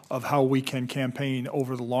example of how we can campaign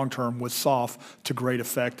over the long term with SOF to great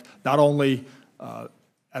effect, not only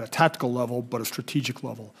at a tactical level, but a strategic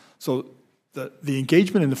level. So the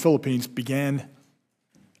engagement in the Philippines began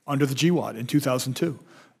under the GWOT in 2002.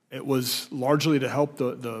 It was largely to help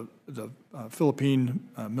the Philippine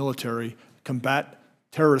military combat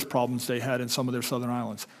terrorist problems they had in some of their southern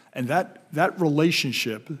islands. And that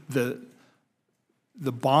relationship, the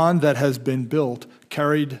bond that has been built,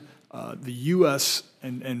 carried the U.S.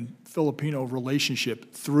 and Filipino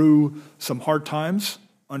relationship through some hard times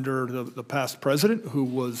under the past president, who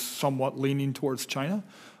was somewhat leaning towards China,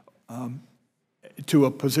 to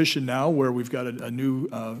a position now where we've got a new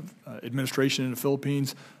administration in the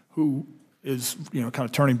Philippines who is kind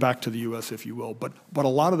of turning back to the U.S., if you will. But a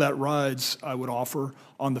lot of that rides, I would offer,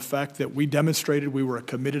 on the fact that we demonstrated we were a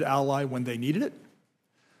committed ally when they needed it.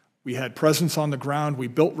 We had presence on the ground. We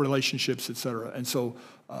built relationships, et cetera. And so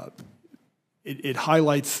it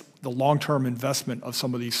highlights the long-term investment of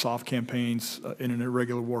some of these soft campaigns in an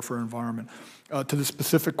irregular warfare environment. To the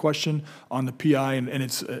specific question on the PI and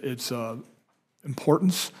its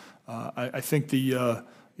importance, I think the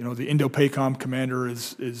Indo-PACOM commander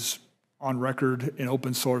is on record in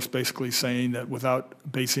open source basically saying that without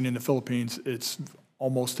basing in the Philippines, it's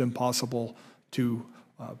almost impossible to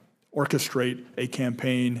orchestrate a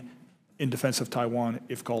campaign in defense of Taiwan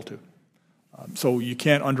if called to. So you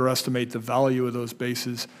can't underestimate the value of those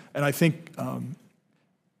bases. And I think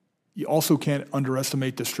you also can't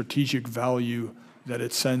underestimate the strategic value that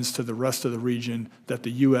it sends to the rest of the region, that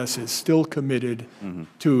the U.S. is still committed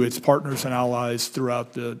to its partners and allies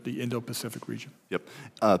throughout the Indo-Pacific region. Yep.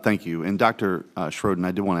 Thank you. And Dr. Schroden,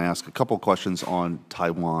 I did want to ask a couple questions on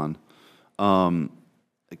Taiwan.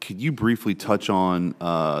 Could you briefly touch on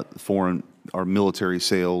our military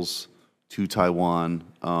sales to Taiwan?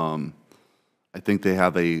 I think they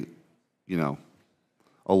have a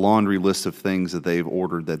laundry list of things that they've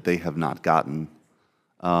ordered that they have not gotten.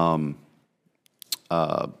 And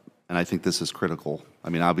I think this is critical. I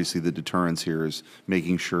mean, obviously the deterrence here is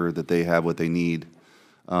making sure that they have what they need.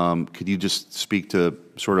 Could you just speak to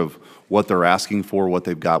sort of what they're asking for, what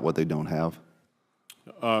they've got, what they don't have?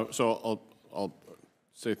 So I'll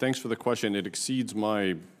say thanks for the question. It exceeds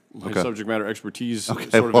my subject matter expertise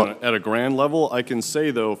at a grand level. I can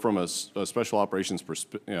say, though, from a special operations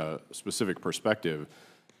specific perspective,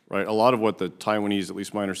 right, a lot of what the Taiwanese, at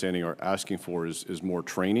least my understanding, are asking for is more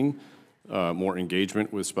training, more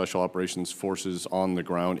engagement with special operations forces on the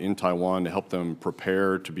ground in Taiwan to help them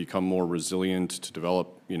prepare to become more resilient, to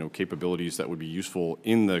develop capabilities that would be useful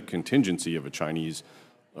in the contingency of a Chinese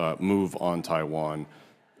move on Taiwan.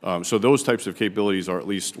 So those types of capabilities are at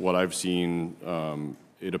least what I've seen.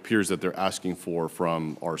 It appears that they're asking for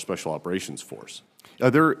from our special operations force.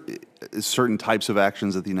 Are there certain types of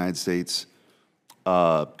actions that the United States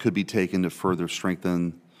could be taken to further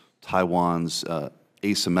strengthen Taiwan's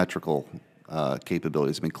asymmetrical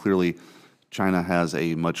capabilities? I mean, clearly China has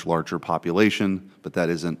a much larger population, but that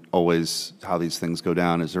isn't always how these things go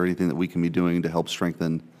down. Is there anything that we can be doing to help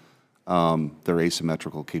strengthen their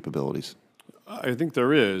asymmetrical capabilities? I think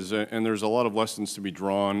there is, and there's a lot of lessons to be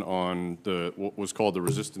drawn on what was called the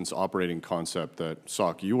resistance operating concept that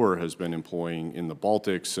SOC-UR has been employing in the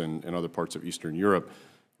Baltics and other parts of Eastern Europe,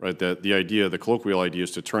 right? That the colloquial idea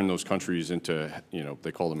is to turn those countries into,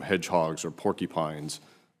 they call them hedgehogs or porcupines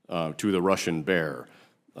to the Russian bear.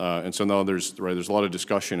 And so now there's a lot of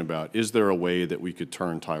discussion about, is there a way that we could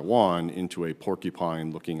turn Taiwan into a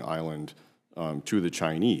porcupine-looking island to the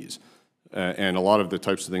Chinese? And a lot of the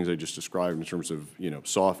types of things I just described in terms of,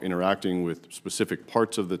 SOF interacting with specific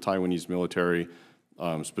parts of the Taiwanese military,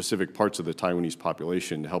 specific parts of the Taiwanese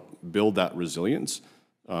population to help build that resilience,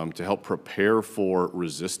 to help prepare for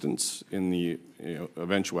resistance in the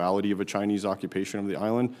eventuality of a Chinese occupation of the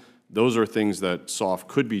island. Those are things that SOF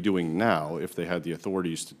could be doing now if they had the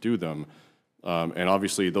authorities to do them. And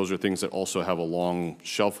obviously, those are things that also have a long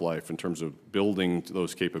shelf life in terms of building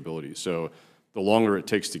those capabilities. So the longer it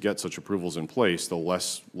takes to get such approvals in place, the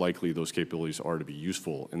less likely those capabilities are to be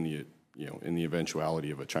useful in the, in the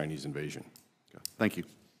eventuality of a Chinese invasion. Okay. Thank you.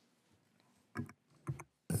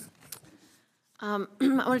 I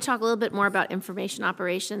want to talk a little bit more about information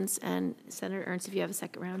operations, and Senator Ernst, if you have a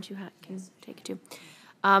second round, you can take it too.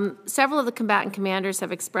 Several of the combatant commanders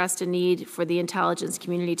have expressed a need for the intelligence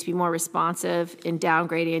community to be more responsive in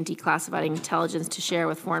downgrading and declassifying intelligence to share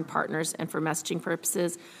with foreign partners and for messaging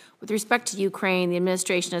purposes. With respect to Ukraine, the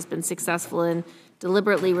administration has been successful in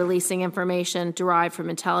deliberately releasing information derived from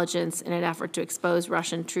intelligence in an effort to expose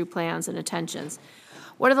Russian true plans and intentions.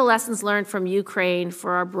 What are the lessons learned from Ukraine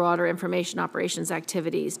for our broader information operations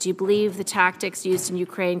activities? Do you believe the tactics used in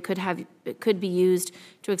Ukraine could be used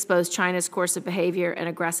to expose China's course of behavior and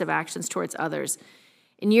aggressive actions towards others?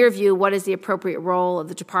 In your view, what is the appropriate role of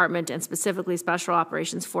the department and specifically Special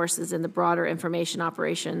Operations Forces in the broader information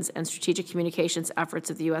operations and strategic communications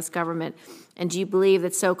efforts of the U.S. government? And do you believe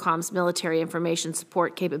that SOCOM's military information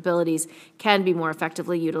support capabilities can be more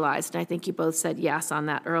effectively utilized? And I think you both said yes on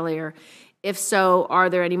that earlier. If so, are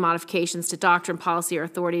there any modifications to doctrine, policy, or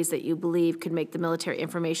authorities that you believe could make the military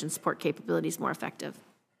information support capabilities more effective?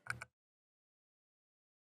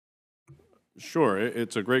 Sure,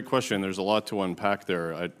 it's a great question. There's a lot to unpack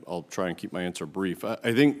there. I'll try and keep my answer brief. I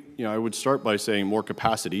think I would start by saying more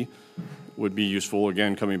capacity would be useful.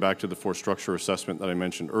 Again, coming back to the force structure assessment that I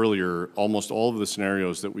mentioned earlier, almost all of the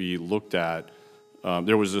scenarios that we looked at,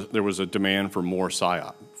 there was a demand for more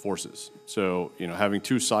PSYOP forces. So having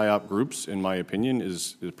two PSYOP groups, in my opinion,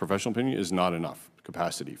 professional opinion, is not enough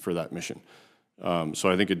capacity for that mission.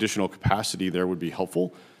 So I think additional capacity there would be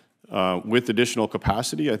helpful. With additional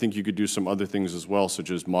capacity, I think you could do some other things as well, such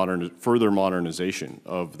as further modernization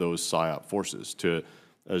of those PSYOP forces to,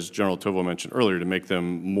 as General Tovo mentioned earlier, to make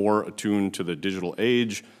them more attuned to the digital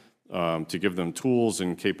age, to give them tools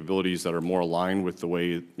and capabilities that are more aligned with the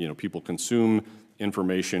way people consume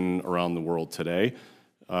information around the world today.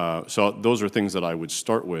 So those are things that I would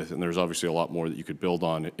start with, and there's obviously a lot more that you could build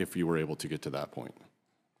on if you were able to get to that point.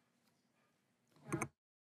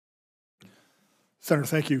 Senator,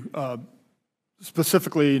 thank you.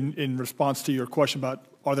 Specifically in response to your question about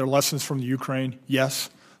are there lessons from the Ukraine,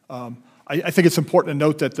 yes. I think it's important to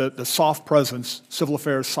note that the soft presence, civil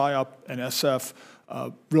affairs, PSYOP, and SF,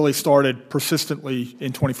 really started persistently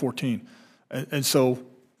in 2014. And so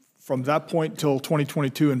from that point till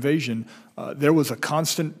 2022 invasion, there was a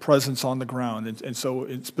constant presence on the ground. And so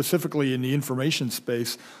specifically in the information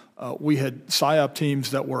space, we had PSYOP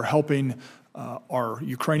teams that were helping our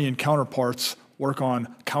Ukrainian counterparts work on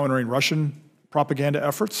countering Russian propaganda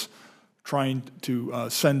efforts, trying to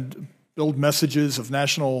build messages of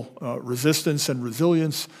national resistance and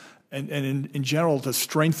resilience, and in general to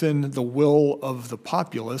strengthen the will of the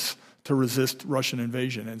populace to resist Russian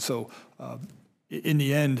invasion. And so in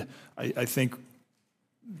the end, I think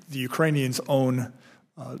the Ukrainians own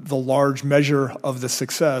the large measure of the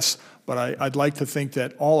success, but I'd like to think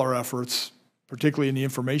that all our efforts, particularly in the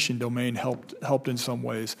information domain, helped in some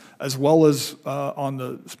ways, as well as on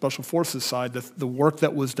the Special Forces side, the work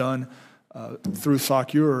that was done through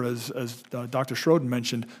SOCUR, as Dr. Schroden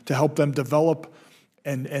mentioned, to help them develop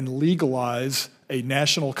and legalize a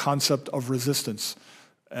national concept of resistance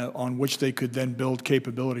on which they could then build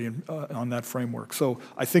capability on that framework. So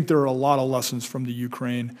I think there are a lot of lessons from the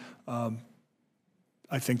Ukraine.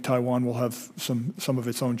 I think Taiwan will have some of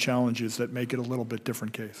its own challenges that make it a little bit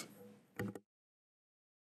different case.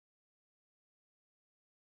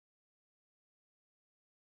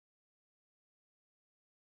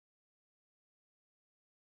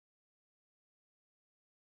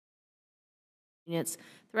 Units.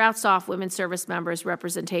 Throughout SOF, women service members'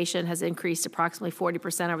 representation has increased approximately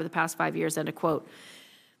 40% over the past 5 years, end of quote.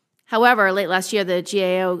 However, late last year, the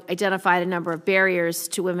GAO identified a number of barriers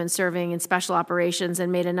to women serving in special operations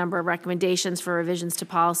and made a number of recommendations for revisions to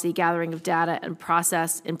policy, gathering of data, and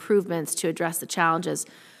process improvements to address the challenges.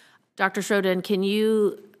 Dr. Schroden, can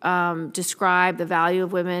you describe the value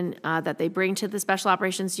of women that they bring to the Special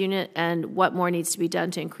Operations Unit and what more needs to be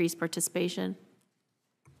done to increase participation?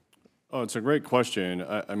 Oh, it's a great question.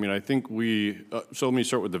 I mean, I think so let me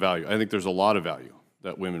start with the value. I think there's a lot of value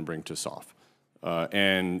that women bring to SOF.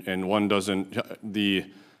 And one doesn't, the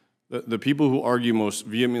people who argue most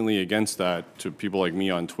vehemently against that, to people like me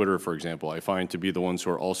on Twitter, for example, I find to be the ones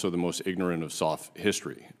who are also the most ignorant of SOF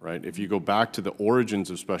history, right? If you go back to the origins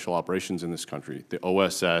of special operations in this country, the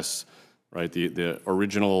OSS, right? The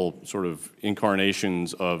original sort of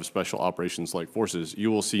incarnations of special operations like forces, you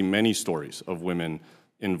will see many stories of women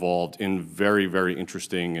involved in very, very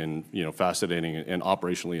interesting and fascinating and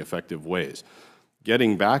operationally effective ways.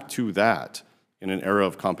 Getting back to that in an era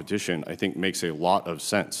of competition, I think makes a lot of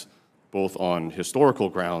sense, both on historical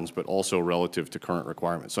grounds, but also relative to current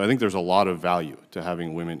requirements. So I think there's a lot of value to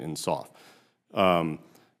having women in SOF.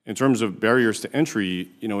 In terms of barriers to entry,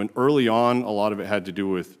 and early on, a lot of it had to do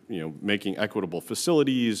with, making equitable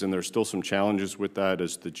facilities, and there's still some challenges with that,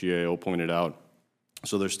 as the GAO pointed out.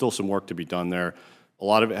 So there's still some work to be done there. A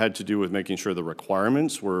lot of it had to do with making sure the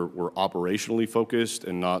requirements were operationally focused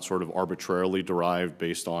and not sort of arbitrarily derived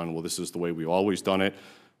based on, well, this is the way we've always done it.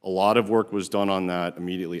 A lot of work was done on that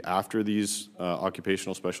immediately after these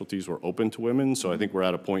occupational specialties were open to women. So I think we're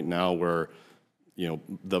at a point now where,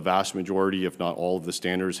 the vast majority, if not all of the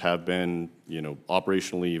standards have been,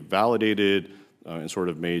 operationally validated and sort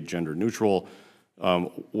of made gender neutral.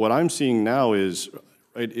 What I'm seeing now is,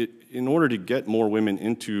 right, in order to get more women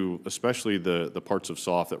into, especially the parts of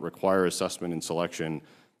SOF that require assessment and selection,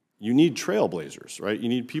 you need trailblazers, right? You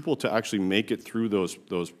need people to actually make it through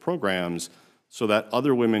those programs so that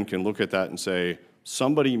other women can look at that and say,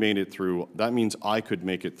 somebody made it through, that means I could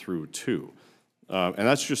make it through too. And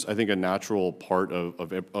that's just, I think, a natural part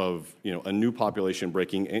of a new population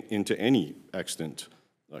breaking into any extant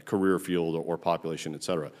career field or population, et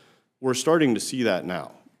cetera. We're starting to see that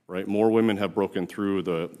now, right? More women have broken through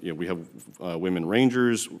we have women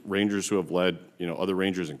rangers who have led, other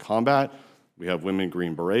rangers in combat. We have women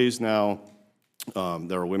Green Berets now.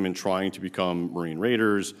 There are women trying to become Marine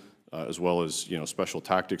Raiders, as well as, special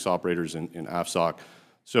tactics operators in AFSOC.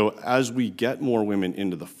 So as we get more women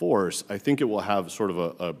into the force, I think it will have sort of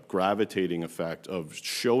a gravitating effect of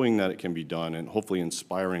showing that it can be done and hopefully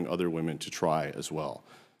inspiring other women to try as well.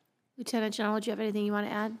 Lieutenant General, do you have anything you want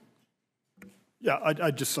to add? Yeah,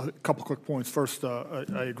 I just a couple quick points. First, I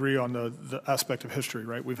agree on the aspect of history,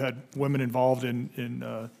 right? We've had women involved in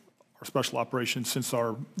our special operations since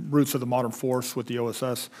our roots of the modern force with the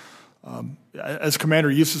OSS. As Commander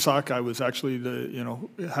USASOC, I was actually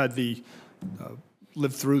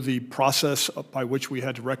lived through the process by which we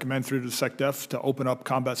had to recommend through the SecDef to open up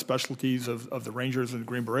combat specialties of the Rangers and the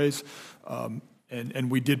Green Berets. And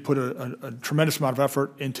we did put a tremendous amount of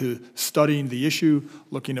effort into studying the issue,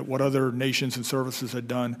 looking at what other nations and services had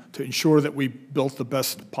done to ensure that we built the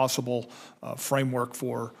best possible framework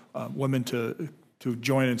for women to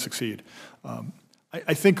join and succeed.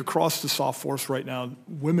 I think across the SOF force right now,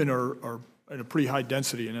 women are at a pretty high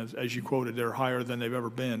density, and as you quoted, they're higher than they've ever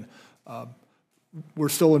been. We're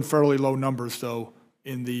still in fairly low numbers, though,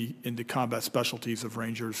 in the combat specialties of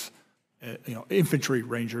Rangers. Infantry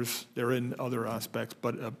Rangers. They're in other aspects,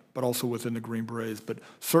 but also within the Green Berets. But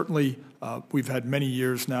certainly, we've had many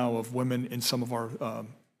years now of women in some of our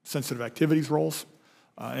sensitive activities roles,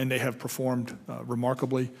 and they have performed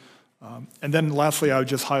remarkably. And then lastly, I would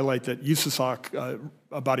just highlight that USASOC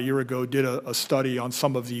about a year ago did a study on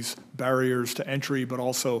some of these barriers to entry, but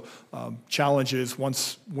also challenges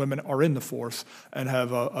once women are in the force, and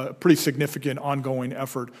have a pretty significant ongoing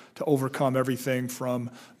effort to overcome everything from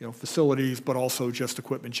facilities, but also just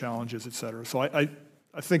equipment challenges, et cetera. So I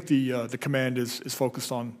think the command is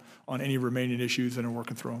focused on any remaining issues and are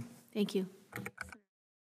working through them. Thank you.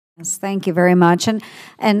 Yes, thank you very much.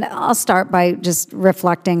 And I'll start by just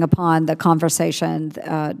reflecting upon the conversation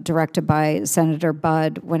directed by Senator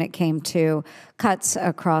Budd when it came to cuts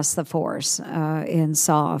across the force in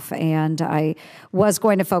SOF. And I was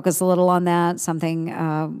going to focus a little on that, something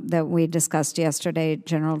that we discussed yesterday,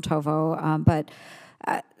 General Tovo. But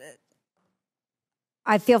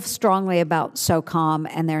I feel strongly about SOCOM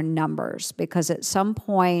and their numbers, because at some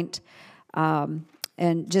point,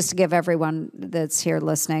 and just to give everyone that's here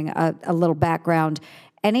listening a little background,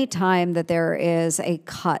 anytime that there is a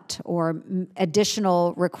cut or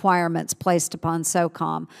additional requirements placed upon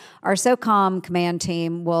SOCOM, our SOCOM command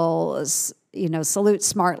team will salute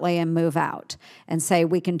smartly and move out and say,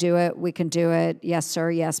 we can do it, yes sir,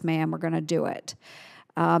 yes ma'am, we're going to do it.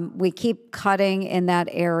 We keep cutting in that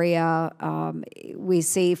area. We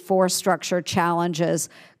see force structure challenges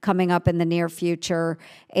coming up in the near future.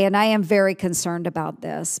 And I am very concerned about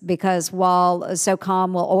this, because while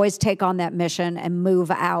SOCOM will always take on that mission and move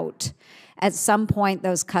out, at some point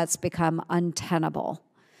those cuts become untenable.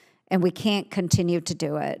 And we can't continue to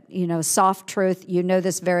do it. Soft truth,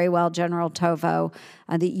 this very well, General Tovo,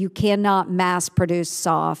 that you cannot mass produce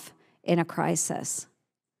SOF in a crisis.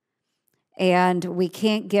 And we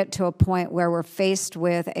can't get to a point where we're faced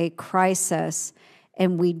with a crisis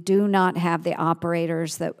and we do not have the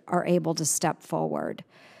operators that are able to step forward.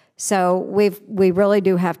 So we really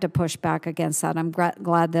do have to push back against that. I'm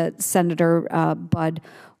glad that Senator Budd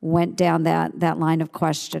went down that line of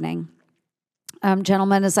questioning.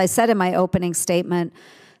 Gentlemen, as I said in my opening statement,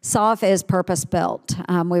 SOF is purpose-built.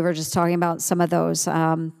 We were just talking about some of those,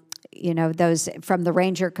 those from the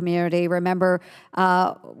Ranger community. Remember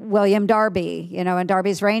William Darby, and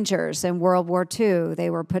Darby's Rangers in World War II. They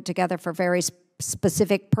were put together for very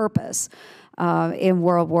specific purpose in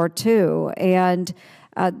World War II. And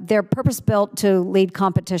they're purpose-built to lead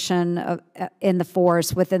competition in the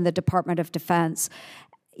force within the Department of Defense.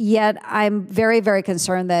 Yet I'm very, very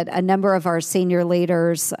concerned that a number of our senior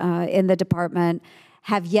leaders in the department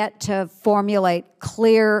have yet to formulate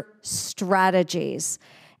clear strategies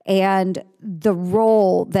and the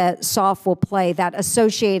role that SOF will play, that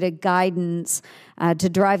associated guidance to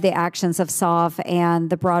drive the actions of SOF and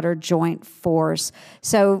the broader joint force.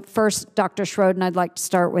 So first, Dr. Schroden, I'd like to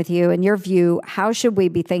start with you. In your view, how should we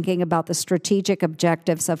be thinking about the strategic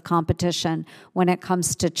objectives of competition when it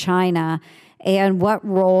comes to China, and what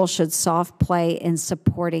role should SOF play in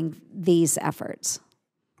supporting these efforts?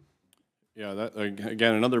 Yeah, that,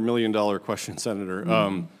 again, another $1 million question,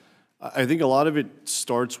 Senator. I think a lot of it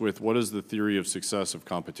starts with what is the theory of success of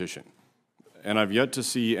competition? And I've yet to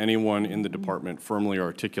see anyone in the department firmly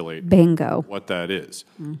articulate what that is.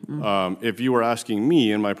 If you were asking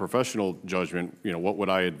me in my professional judgment, what would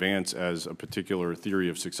I advance as a particular theory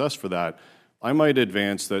of success for that, I might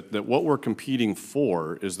advance that what we're competing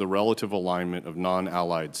for is the relative alignment of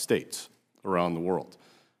non-allied states around the world.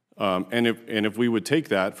 And if we would take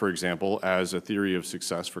that, for example, as a theory of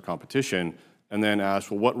success for competition, and then ask,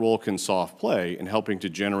 well, what role can SOF play in helping to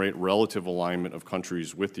generate relative alignment of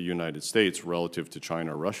countries with the United States relative to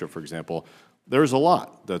China or Russia, for example, there's a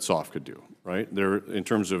lot that SOF could do, right? There, in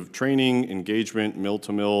terms of training, engagement,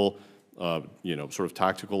 mill-to-mill, sort of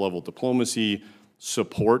tactical level diplomacy,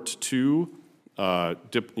 support to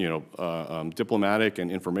diplomatic and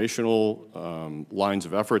informational lines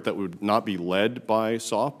of effort that would not be led by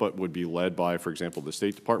SOF, but would be led by, for example, the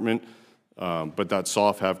State Department, but that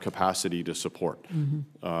SOF have capacity to support.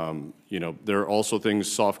 There are also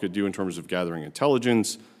things SOF could do in terms of gathering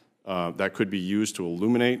intelligence that could be used to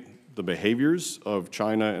illuminate the behaviors of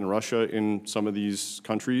China and Russia in some of these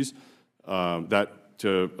countries.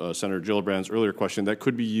 To Senator Gillibrand's earlier question, that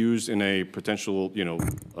could be used in a potential,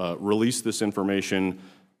 release this information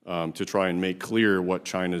to try and make clear what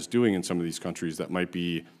China is doing in some of these countries that might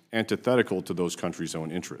be antithetical to those countries' own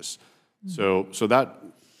interests. So that,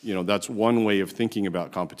 that's one way of thinking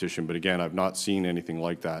about competition. But again, I've not seen anything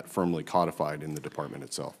like that firmly codified in the department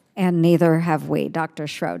itself. And neither have we, Dr.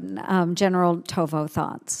 Schroden. General Tovo,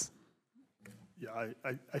 thoughts? Yeah,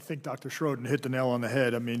 I think Dr. Schroden hit the nail on the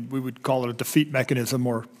head. I mean, we would call it a defeat mechanism,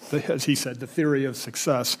 or, as he said, the theory of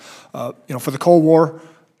success. For the Cold War,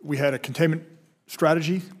 we had a containment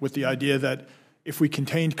strategy with the idea that if we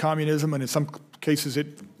contained communism, and in some cases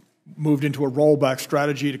it moved into a rollback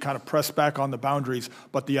strategy to kind of press back on the boundaries,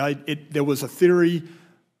 but there was a theory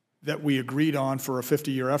that we agreed on for a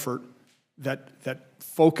 50-year effort that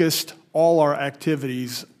focused all our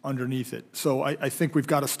activities underneath it. So I think we've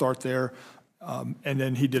got to start there. And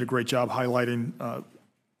then he did a great job highlighting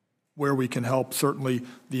where we can help, certainly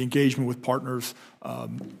the engagement with partners,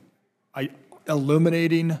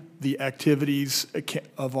 illuminating the activities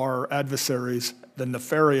of our adversaries, the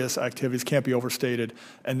nefarious activities can't be overstated,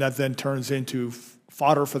 and that then turns into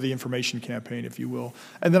fodder for the information campaign, if you will.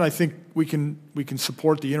 And then I think we can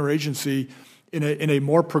support the interagency in a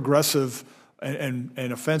more progressive and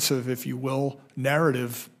offensive, if you will,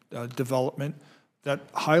 narrative development that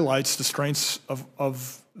highlights the strengths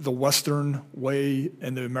of the Western way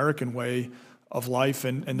and the American way of life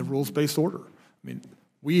and the rules-based order. I mean,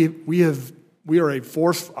 we are a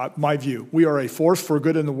force, my view, we are a force for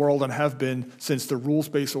good in the world and have been since the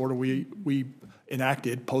rules-based order we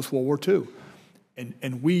enacted post-World War II.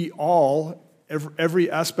 And we all,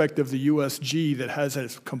 every aspect of the USG that has a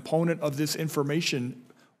component of this information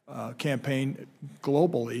campaign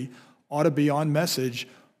globally ought to be on message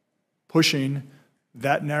pushing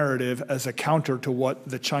that narrative as a counter to what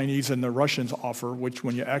the Chinese and the Russians offer, which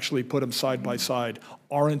when you actually put them side by side,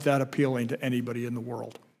 aren't that appealing to anybody in the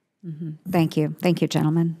world. Thank you. Thank you,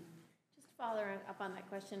 gentlemen. Just to follow up on that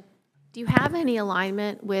question, do you have any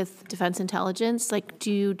alignment with defense intelligence? Like, do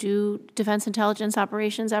you do defense intelligence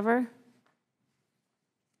operations ever?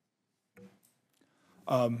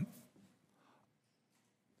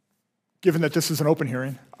 Given that this is an open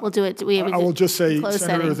hearing, we'll do it. I will just say,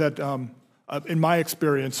 Senator, that in my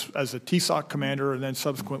experience as a TSOC commander and then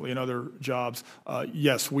subsequently in other jobs,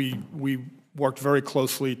 yes, we worked very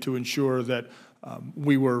closely to ensure that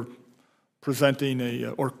we were presenting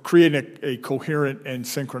or creating a coherent and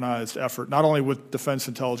synchronized effort, not only with defense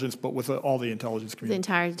intelligence, but with all the intelligence The community.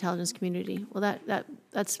 entire intelligence community. Well, that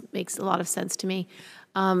makes a lot of sense to me.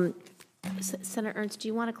 Senator Ernst, do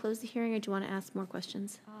you want to close the hearing, or do you want to ask more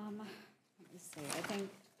questions? Let me see. I think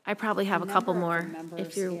I probably have a couple more.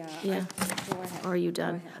 If you're, Go ahead. Or are you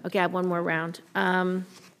done? Okay, I have one more round.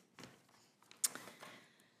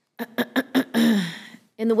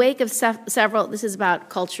 In the wake of several, this is about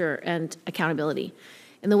culture and accountability.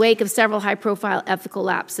 In the wake of several high-profile ethical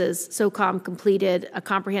lapses, SOCOM completed a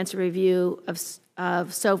comprehensive review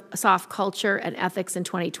of soft culture and ethics in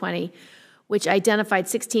 2020, which identified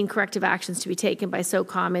 16 corrective actions to be taken by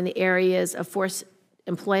SOCOM in the areas of force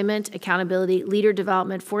employment, accountability, leader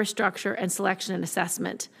development, force structure, and selection and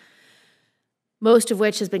assessment, most of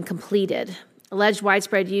which has been completed. Alleged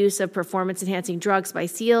widespread use of performance-enhancing drugs by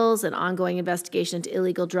SEALs and ongoing investigation into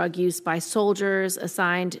illegal drug use by soldiers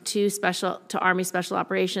assigned to Army Special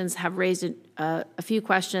Operations have raised a few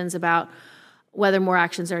questions about whether more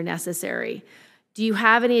actions are necessary. Do you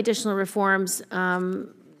have any additional reforms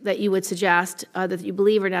that you would suggest that you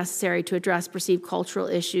believe are necessary to address perceived cultural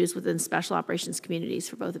issues within special operations communities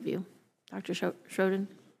for both of you? Dr. Schroden?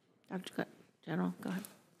 Dr. General, go ahead.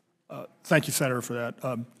 Thank you, Senator, for that.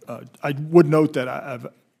 I would note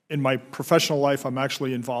that in my professional life, I'm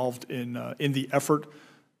actually involved in the effort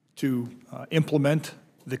to implement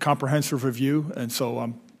the comprehensive review, and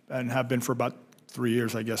so and have been for about 3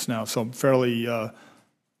 years, I guess now. So I'm fairly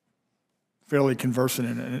conversant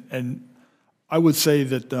in it. And I would say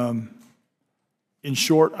that, in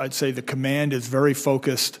short, I'd say the command is very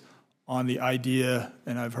focused on the idea,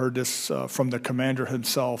 and I've heard this from the commander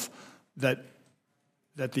himself, that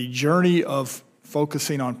the journey of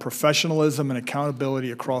focusing on professionalism and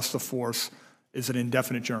accountability across the force is an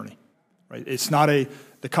indefinite journey, right? It's not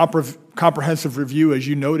the comprehensive review, as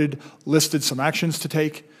you noted, listed some actions to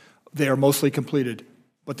take. They are mostly completed,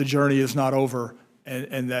 but the journey is not over,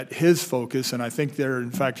 and that his focus, and I think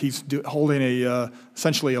in fact, he's holding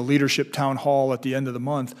essentially a leadership town hall at the end of the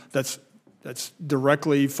month that's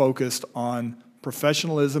directly focused on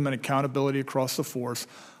professionalism and accountability across the force,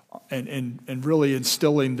 and really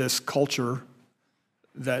instilling this culture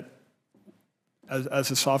that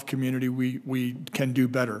as a soft community we can do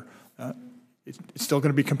better. It's still going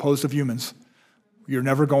to be composed of humans. You're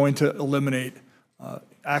never going to eliminate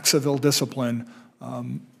acts of ill discipline,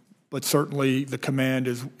 but certainly the command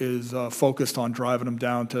is focused on driving them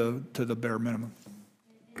down to the bare minimum.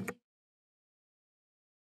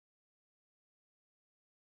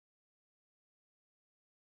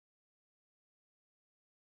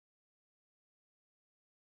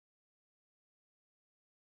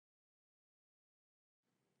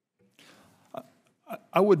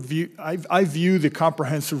 I view the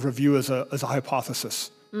comprehensive review as a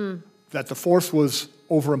hypothesis that the force was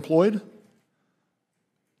overemployed,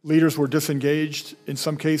 leaders were disengaged in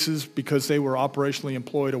some cases because they were operationally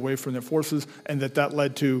employed away from their forces, and that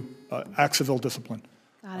led to acts of ill discipline.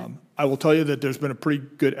 I will tell you that there's been a pretty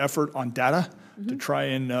good effort on data to try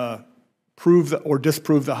and prove or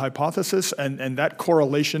disprove the hypothesis, and that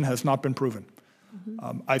correlation has not been proven.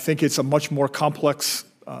 I think it's a much more complex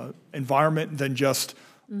environment than just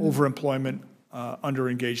overemployment under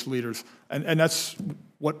engaged leaders. And that's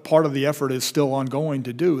what part of the effort is still ongoing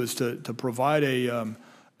to do, is to provide an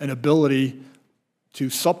ability to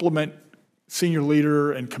supplement senior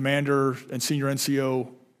leader and commander and senior NCO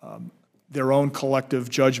their own collective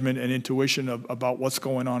judgment and intuition about what's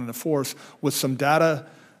going on in the force with some data,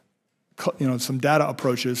 some data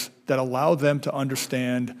approaches that allow them to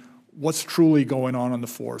understand what's truly going on in the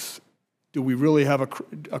force. Do we really have a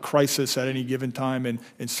crisis at any given time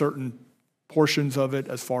in certain portions of it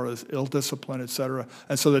as far as ill discipline, et cetera,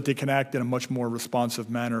 and so that they can act in a much more responsive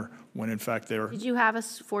manner when in fact they're... Did you have a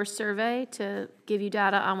force survey to give you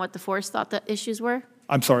data on what the force thought the issues were?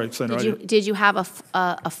 I'm sorry, Senator. Did you have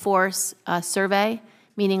a force survey,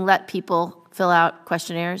 meaning let people fill out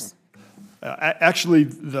questionnaires? Actually,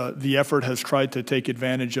 the effort has tried to take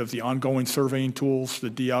advantage of the ongoing surveying tools, the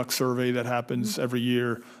DOC survey that happens every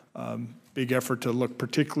year. Big effort to look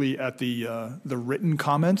particularly at the written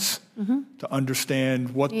comments to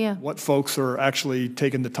understand what folks are actually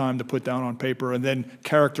taking the time to put down on paper, and then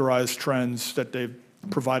characterize trends that they've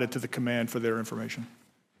provided to the command for their information.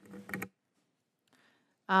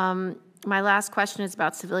 My last question is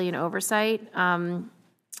about civilian oversight.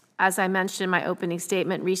 As I mentioned in my opening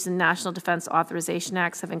statement, recent National Defense Authorization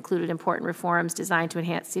Acts have included important reforms designed to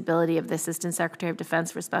enhance the ability of the Assistant Secretary of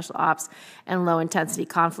Defense for Special Ops and Low-Intensity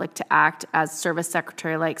Conflict to act as Service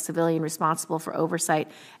Secretary-like civilian responsible for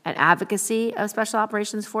oversight and advocacy of Special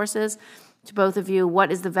Operations Forces. to both of you,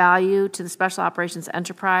 what is the value to the special operations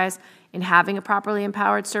enterprise in having a properly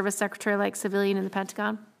empowered service secretary like civilian in the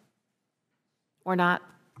Pentagon? Or not?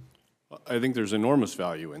 I think there's enormous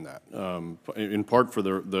value in that, in part for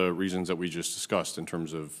the reasons that we just discussed in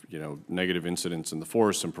terms of, negative incidents in the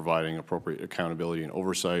force and providing appropriate accountability and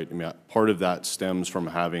oversight. I mean, part of that stems from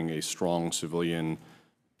having a strong civilian,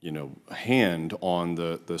 hand on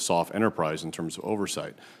the SOF enterprise in terms of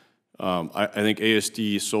oversight. I think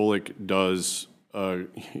ASD SOLIC does,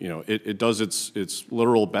 it does its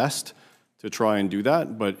literal best to try and do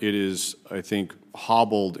that, but it is, I think,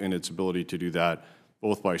 hobbled in its ability to do that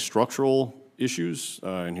both by structural issues,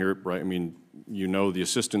 and here, right, I mean, the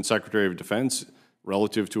Assistant Secretary of Defense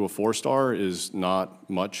relative to a 4-star is not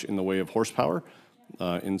much in the way of horsepower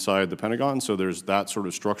inside the Pentagon, so there's that sort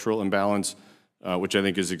of structural imbalance, which I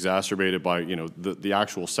think is exacerbated by, the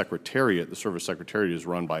actual secretariat, the service secretariat is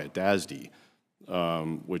run by a DASD,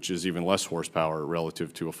 which is even less horsepower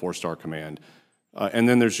relative to a 4-star command. And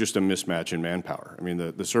then there's just a mismatch in manpower. I mean,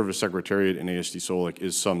 the service secretariat in ASD SOLIC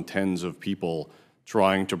is some tens of people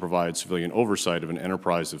trying to provide civilian oversight of an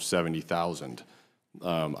enterprise of 70,000.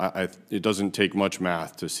 It doesn't take much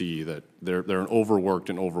math to see that they're an overworked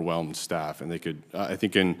and overwhelmed staff, and they could, I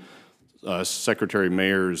think in Secretary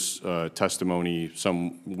Mayer's testimony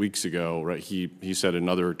some weeks ago, right, he said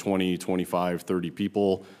another 20, 25, 30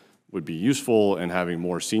 people would be useful, and having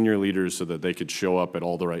more senior leaders so that they could show up at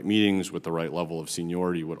all the right meetings with the right level of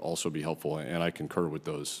seniority would also be helpful, and I concur with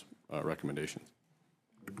those recommendations.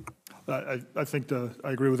 I think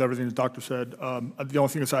I agree with everything the doctor said. The only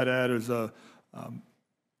thing I'd add is,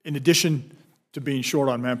 in addition to being short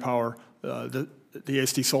on manpower, the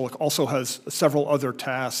ASD SOLIC also has several other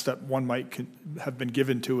tasks that one might have been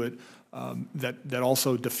given to it that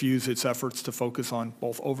also diffuse its efforts to focus on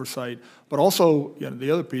both oversight, but also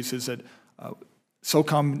the other piece is that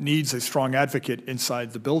SOCOM needs a strong advocate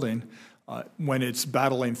inside the building when it's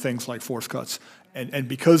battling things like force cuts, and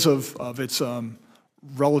because of its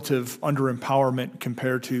relative under-empowerment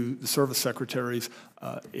compared to the service secretaries,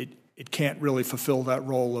 it can't really fulfill that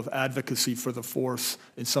role of advocacy for the force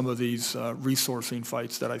in some of these resourcing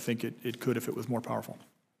fights that I think it could if it was more powerful.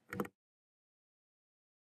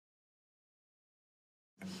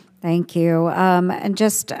 Thank you. And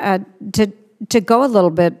just to go a little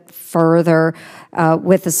bit further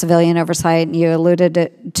with the civilian oversight, and you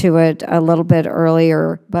alluded to it a little bit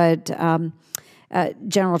earlier, but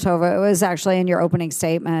General Tova, it was actually in your opening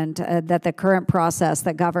statement that the current process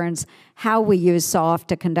that governs how we use SOF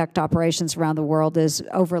to conduct operations around the world is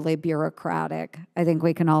overly bureaucratic. I think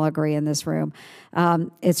we can all agree in this room.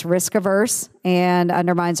 It's risk averse and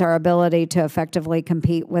undermines our ability to effectively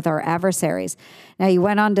compete with our adversaries. Now, you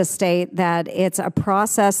went on to state that it's a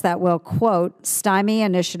process that will, quote, stymie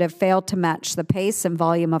initiative fail to match the pace and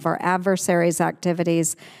volume of our adversaries'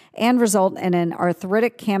 activities and result in an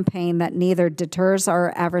arthritic campaign that neither deters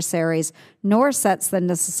our adversaries nor sets the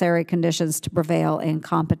necessary conditions to prevail in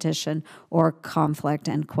competition or conflict,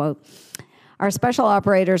 end quote. Our special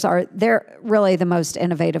operators they're really the most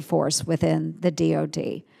innovative force within the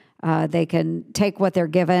DoD. They can take what they're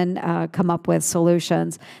given, come up with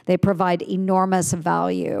solutions. They provide enormous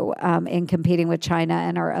value in competing with China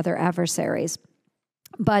and our other adversaries.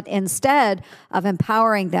 But instead of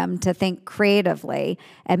empowering them to think creatively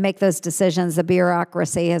and make those decisions, the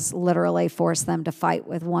bureaucracy has literally forced them to fight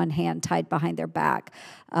with one hand tied behind their back.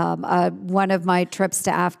 One of my trips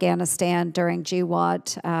to Afghanistan during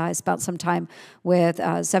GWAT, I spent some time with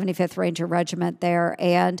 75th Ranger Regiment there,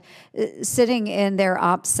 and sitting in their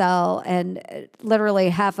ops cell, and literally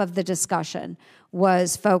half of the discussion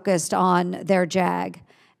was focused on their JAG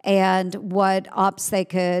and what ops they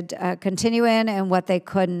could continue in and what they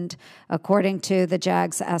couldn't, according to the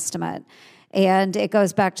JAG's estimate. And it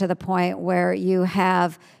goes back to the point where you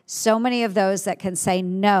have so many of those that can say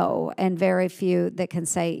no and very few that can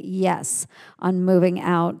say yes on moving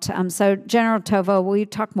out. So General Tova, will you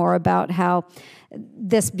talk more about how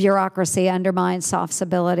this bureaucracy undermines SOF's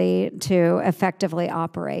ability to effectively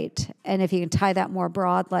operate? And if you can tie that more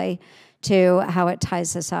broadly to how it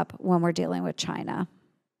ties us up when we're dealing with China.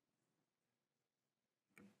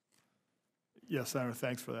 Yes, Senator,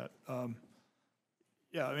 thanks for that.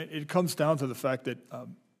 Yeah, I mean, it comes down to the fact that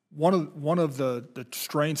one of the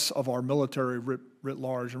strengths of our military writ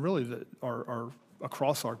large, and really our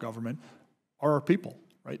across our government, are our people,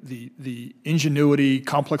 right? The ingenuity,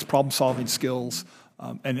 complex problem-solving skills,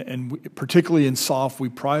 and particularly in SOF, we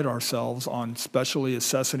pride ourselves on specially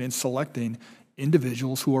assessing and selecting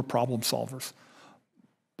individuals who are problem solvers.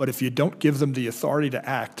 But if you don't give them the authority to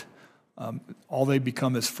act, all they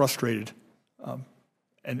become is frustrated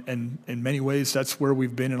And in many ways, that's where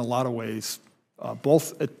we've been in a lot of ways,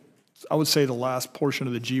 both at, I would say, the last portion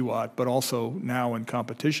of the GWAT, but also now in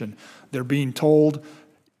competition. They're being told,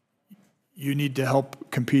 you need to help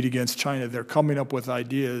compete against China. They're coming up with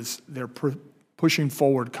ideas. They're pushing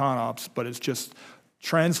forward CONOPS, but it's just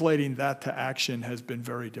translating that to action has been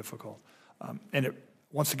very difficult.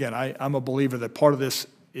 Once again, I'm a believer that part of this,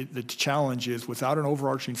 the challenge is without an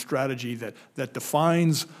overarching strategy that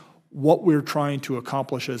defines what we're trying to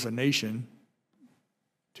accomplish as a nation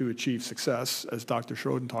to achieve success, as Dr.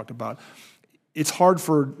 Schroden talked about, it's hard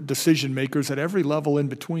for decision makers at every level in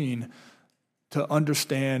between to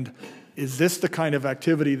understand, is this the kind of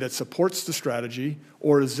activity that supports the strategy,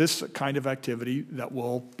 or is this the kind of activity that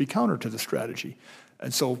will be counter to the strategy?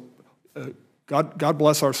 And so God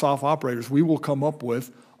bless our SOF operators. We will come up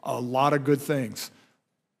with a lot of good things.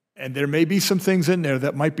 And there may be some things in there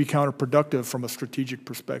that might be counterproductive from a strategic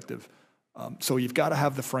perspective. So you've got to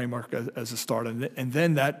have the framework as a start, and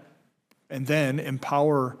then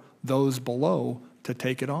empower those below to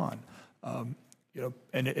take it on. You know,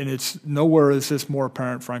 and it's nowhere is this more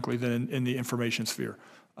apparent, frankly, than in the information sphere.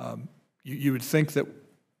 You would think that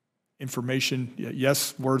information,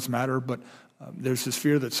 yes, words matter, but there's this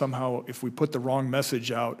fear that somehow if we put the wrong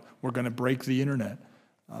message out, we're going to break the internet.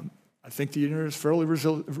 I think the internet is fairly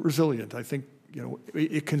resilient. I think, you know,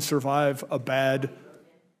 it can survive a bad.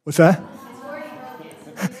 What's that?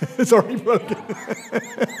 It's already broken.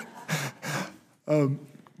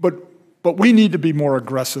 But we need to be more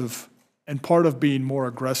aggressive, and part of being more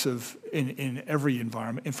aggressive in every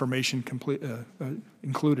environment, information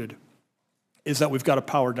included, is that we've got to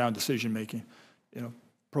power down decision making. You know,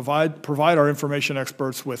 provide our information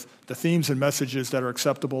experts with the themes and messages that are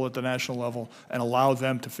acceptable at the national level, and allow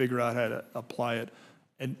them to figure out how to apply it.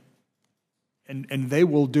 And they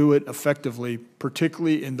will do it effectively,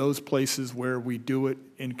 particularly in those places where we do it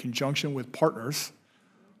in conjunction with partners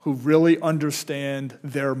who really understand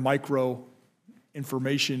their micro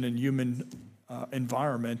information and human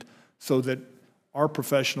environment, so that our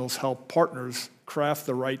professionals help partners craft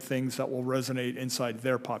the right things that will resonate inside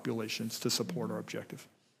their populations to support our objective.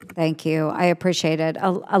 Thank you. I appreciate it.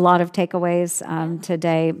 A lot of takeaways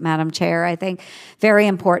today, Madam Chair. I think very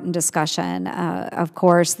important discussion. Of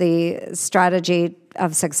course, the strategy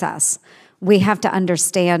of success. We have to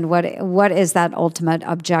understand what is that ultimate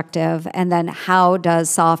objective, and then how does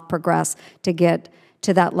SOF progress to get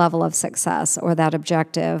to that level of success or that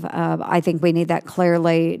objective. I think we need that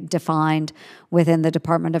clearly defined within the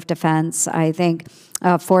Department of Defense. I think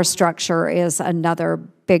force structure is another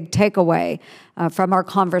big takeaway from our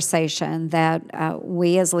conversation, that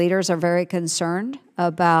we as leaders are very concerned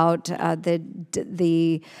about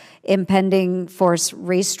the impending force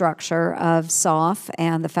restructure of SOF,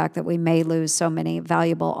 and the fact that we may lose so many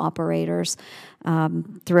valuable operators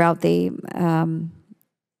throughout the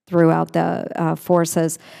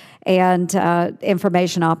forces. And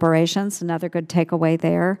information operations, another good takeaway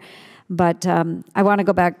there. But I want to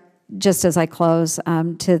go back, just as I close,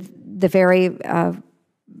 to the very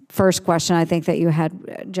first question I think that you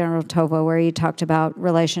had, General Tova, where you talked about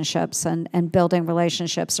relationships and building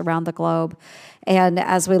relationships around the globe. And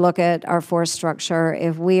as we look at our force structure,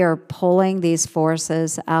 if we are pulling these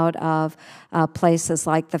forces out of places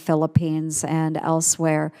like the Philippines and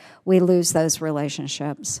elsewhere, we lose those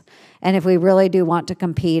relationships. And if we really do want to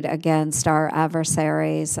compete against our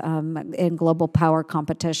adversaries in global power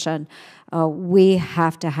competition, we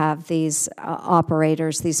have to have these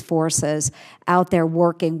operators, these forces out there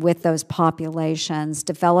working with those populations,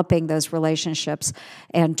 developing those relationships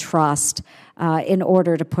and trust in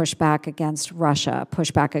order to push back against Russia,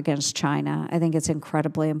 push back against China. I think it's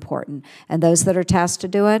incredibly important. And those that are tasked to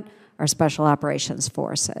do it are Special Operations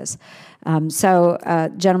Forces.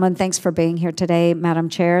 Gentlemen, thanks for being here today. Madam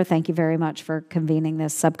Chair, thank you very much for convening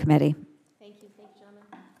this subcommittee. Thank you, gentlemen.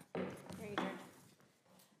 Very good.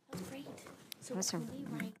 That was great. So Awesome. can we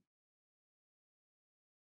rank